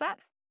 sorry, what was that?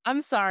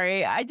 I'm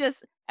sorry.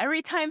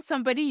 Every time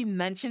somebody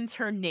mentions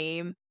her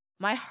name,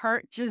 my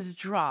heart just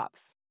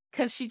drops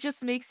because she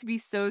just makes me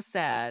so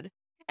sad.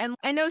 And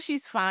I know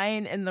she's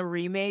fine in the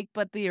remake,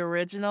 but the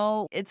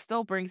original, it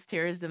still brings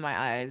tears to my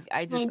eyes.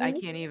 I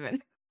can't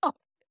even. Oh,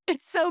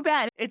 it's so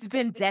bad. It's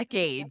been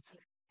decades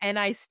and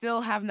I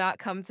still have not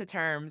come to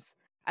terms.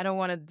 I don't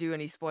want to do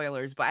any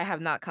spoilers, but I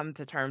have not come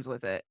to terms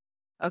with it.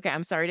 Okay,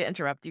 I'm sorry to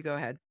interrupt you. Go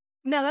ahead.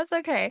 No, that's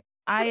okay.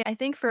 I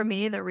think for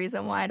me, the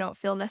reason why I don't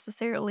feel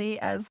necessarily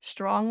as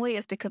strongly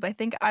is because I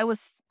think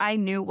I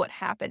knew what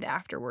happened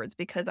afterwards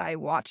because I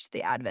watched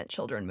the Advent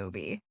Children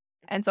movie.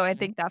 And so I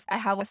think I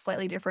have a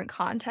slightly different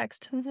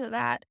context to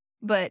that.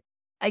 But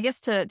I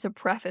guess to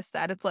preface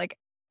that, it's like,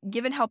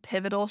 given how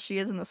pivotal she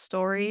is in the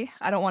story,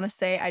 I don't want to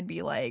say I'd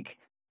be like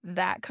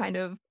that kind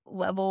of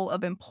level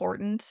of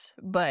importance,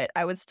 but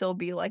I would still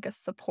be like a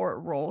support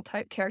role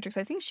type character.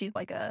 Because I think she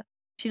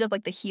does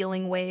like the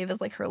healing wave as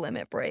like her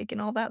limit break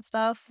and all that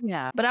stuff.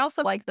 Yeah. But I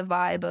also like the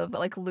vibe of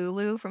like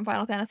Lulu from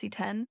Final Fantasy X.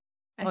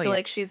 I feel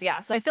like so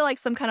I feel like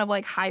some kind of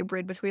like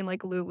hybrid between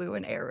like Lulu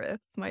and Aerith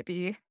might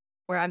be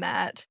where I'm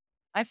at.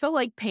 I feel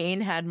like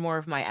Pain had more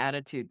of my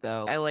attitude,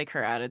 though. I like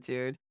her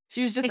attitude.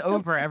 She was just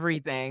over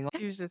everything.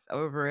 She was just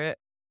over it.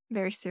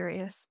 Very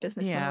serious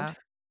business Yeah. mode.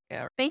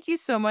 Yeah. Thank you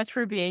so much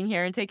for being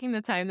here and taking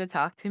the time to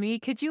talk to me.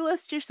 Could you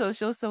list your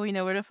socials so we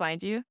know where to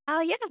find you?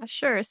 Yeah,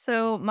 sure.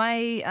 So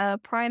my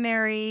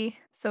primary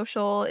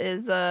social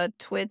is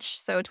Twitch,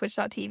 so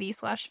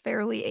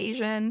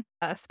twitch.tv/fairlyasian,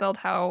 spelled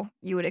how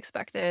you would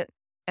expect it.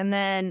 And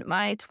then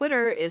my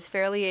Twitter is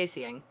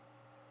fairlyasian.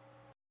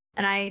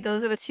 And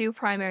those are the two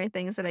primary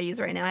things that I use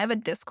right now. I have a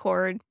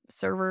Discord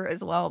server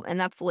as well, and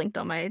that's linked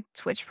on my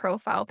Twitch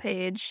profile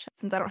page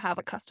since I don't have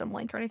a custom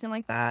link or anything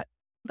like that.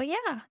 But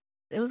yeah,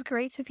 it was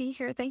great to be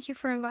here. Thank you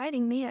for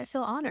inviting me. I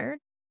feel honored.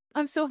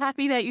 I'm so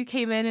happy that you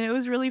came in and it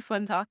was really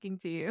fun talking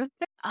to you.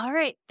 All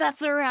right,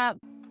 that's a wrap.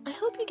 I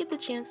hope you get the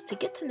chance to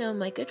get to know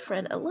my good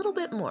friend a little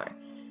bit more.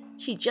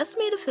 She just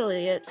made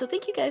affiliate, so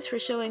thank you guys for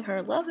showing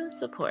her love and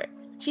support.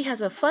 She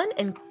has a fun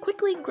and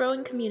quickly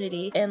growing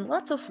community and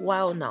lots of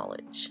WoW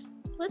knowledge.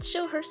 Let's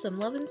show her some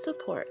love and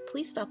support.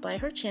 Please stop by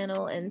her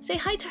channel and say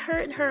hi to her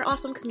and her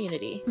awesome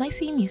community. My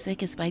theme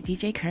music is by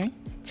DJ Kern.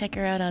 Check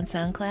her out on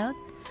SoundCloud.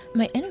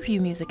 My interview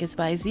music is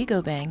by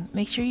Zigo Bang.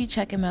 Make sure you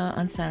check him out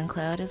on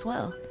SoundCloud as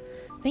well.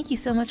 Thank you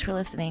so much for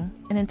listening,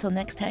 and until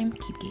next time,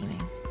 keep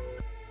gaming.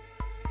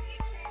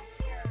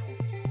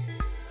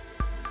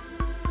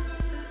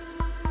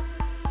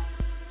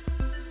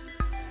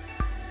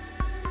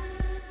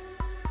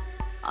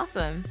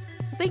 Awesome.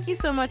 Thank you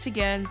so much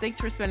again. Thanks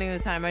for spending the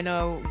time. I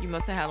know you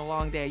must have had a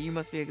long day. You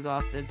must be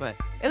exhausted, but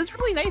it was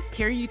really nice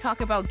hearing you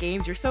talk about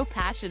games. You're so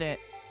passionate,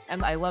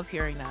 and I love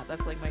hearing that.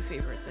 That's like my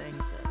favorite thing.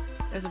 So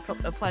it was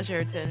a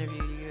pleasure to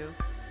interview you.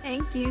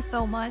 Thank you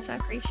so much. I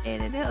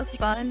appreciate it. It was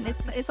fun.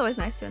 It's always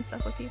nice doing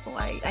stuff with people.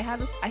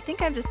 I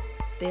think I've just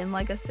been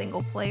like a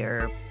single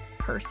player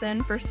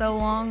person for so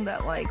long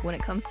that like when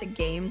it comes to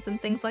games and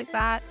things like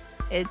that,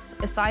 it's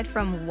aside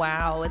from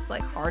WoW, it's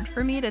like hard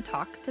for me to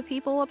talk to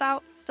people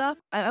about stuff.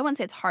 I wouldn't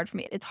say it's hard for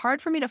me. It's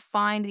hard for me to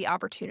find the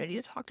opportunity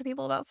to talk to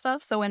people about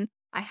stuff. So when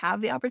I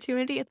have the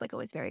opportunity, it's like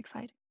always very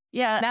exciting.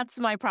 Yeah, that's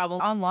my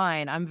problem.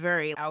 Online, I'm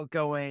very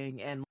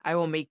outgoing and I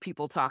will make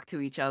people talk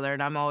to each other.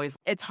 And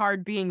it's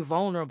hard being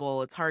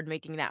vulnerable. It's hard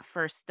making that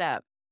first step.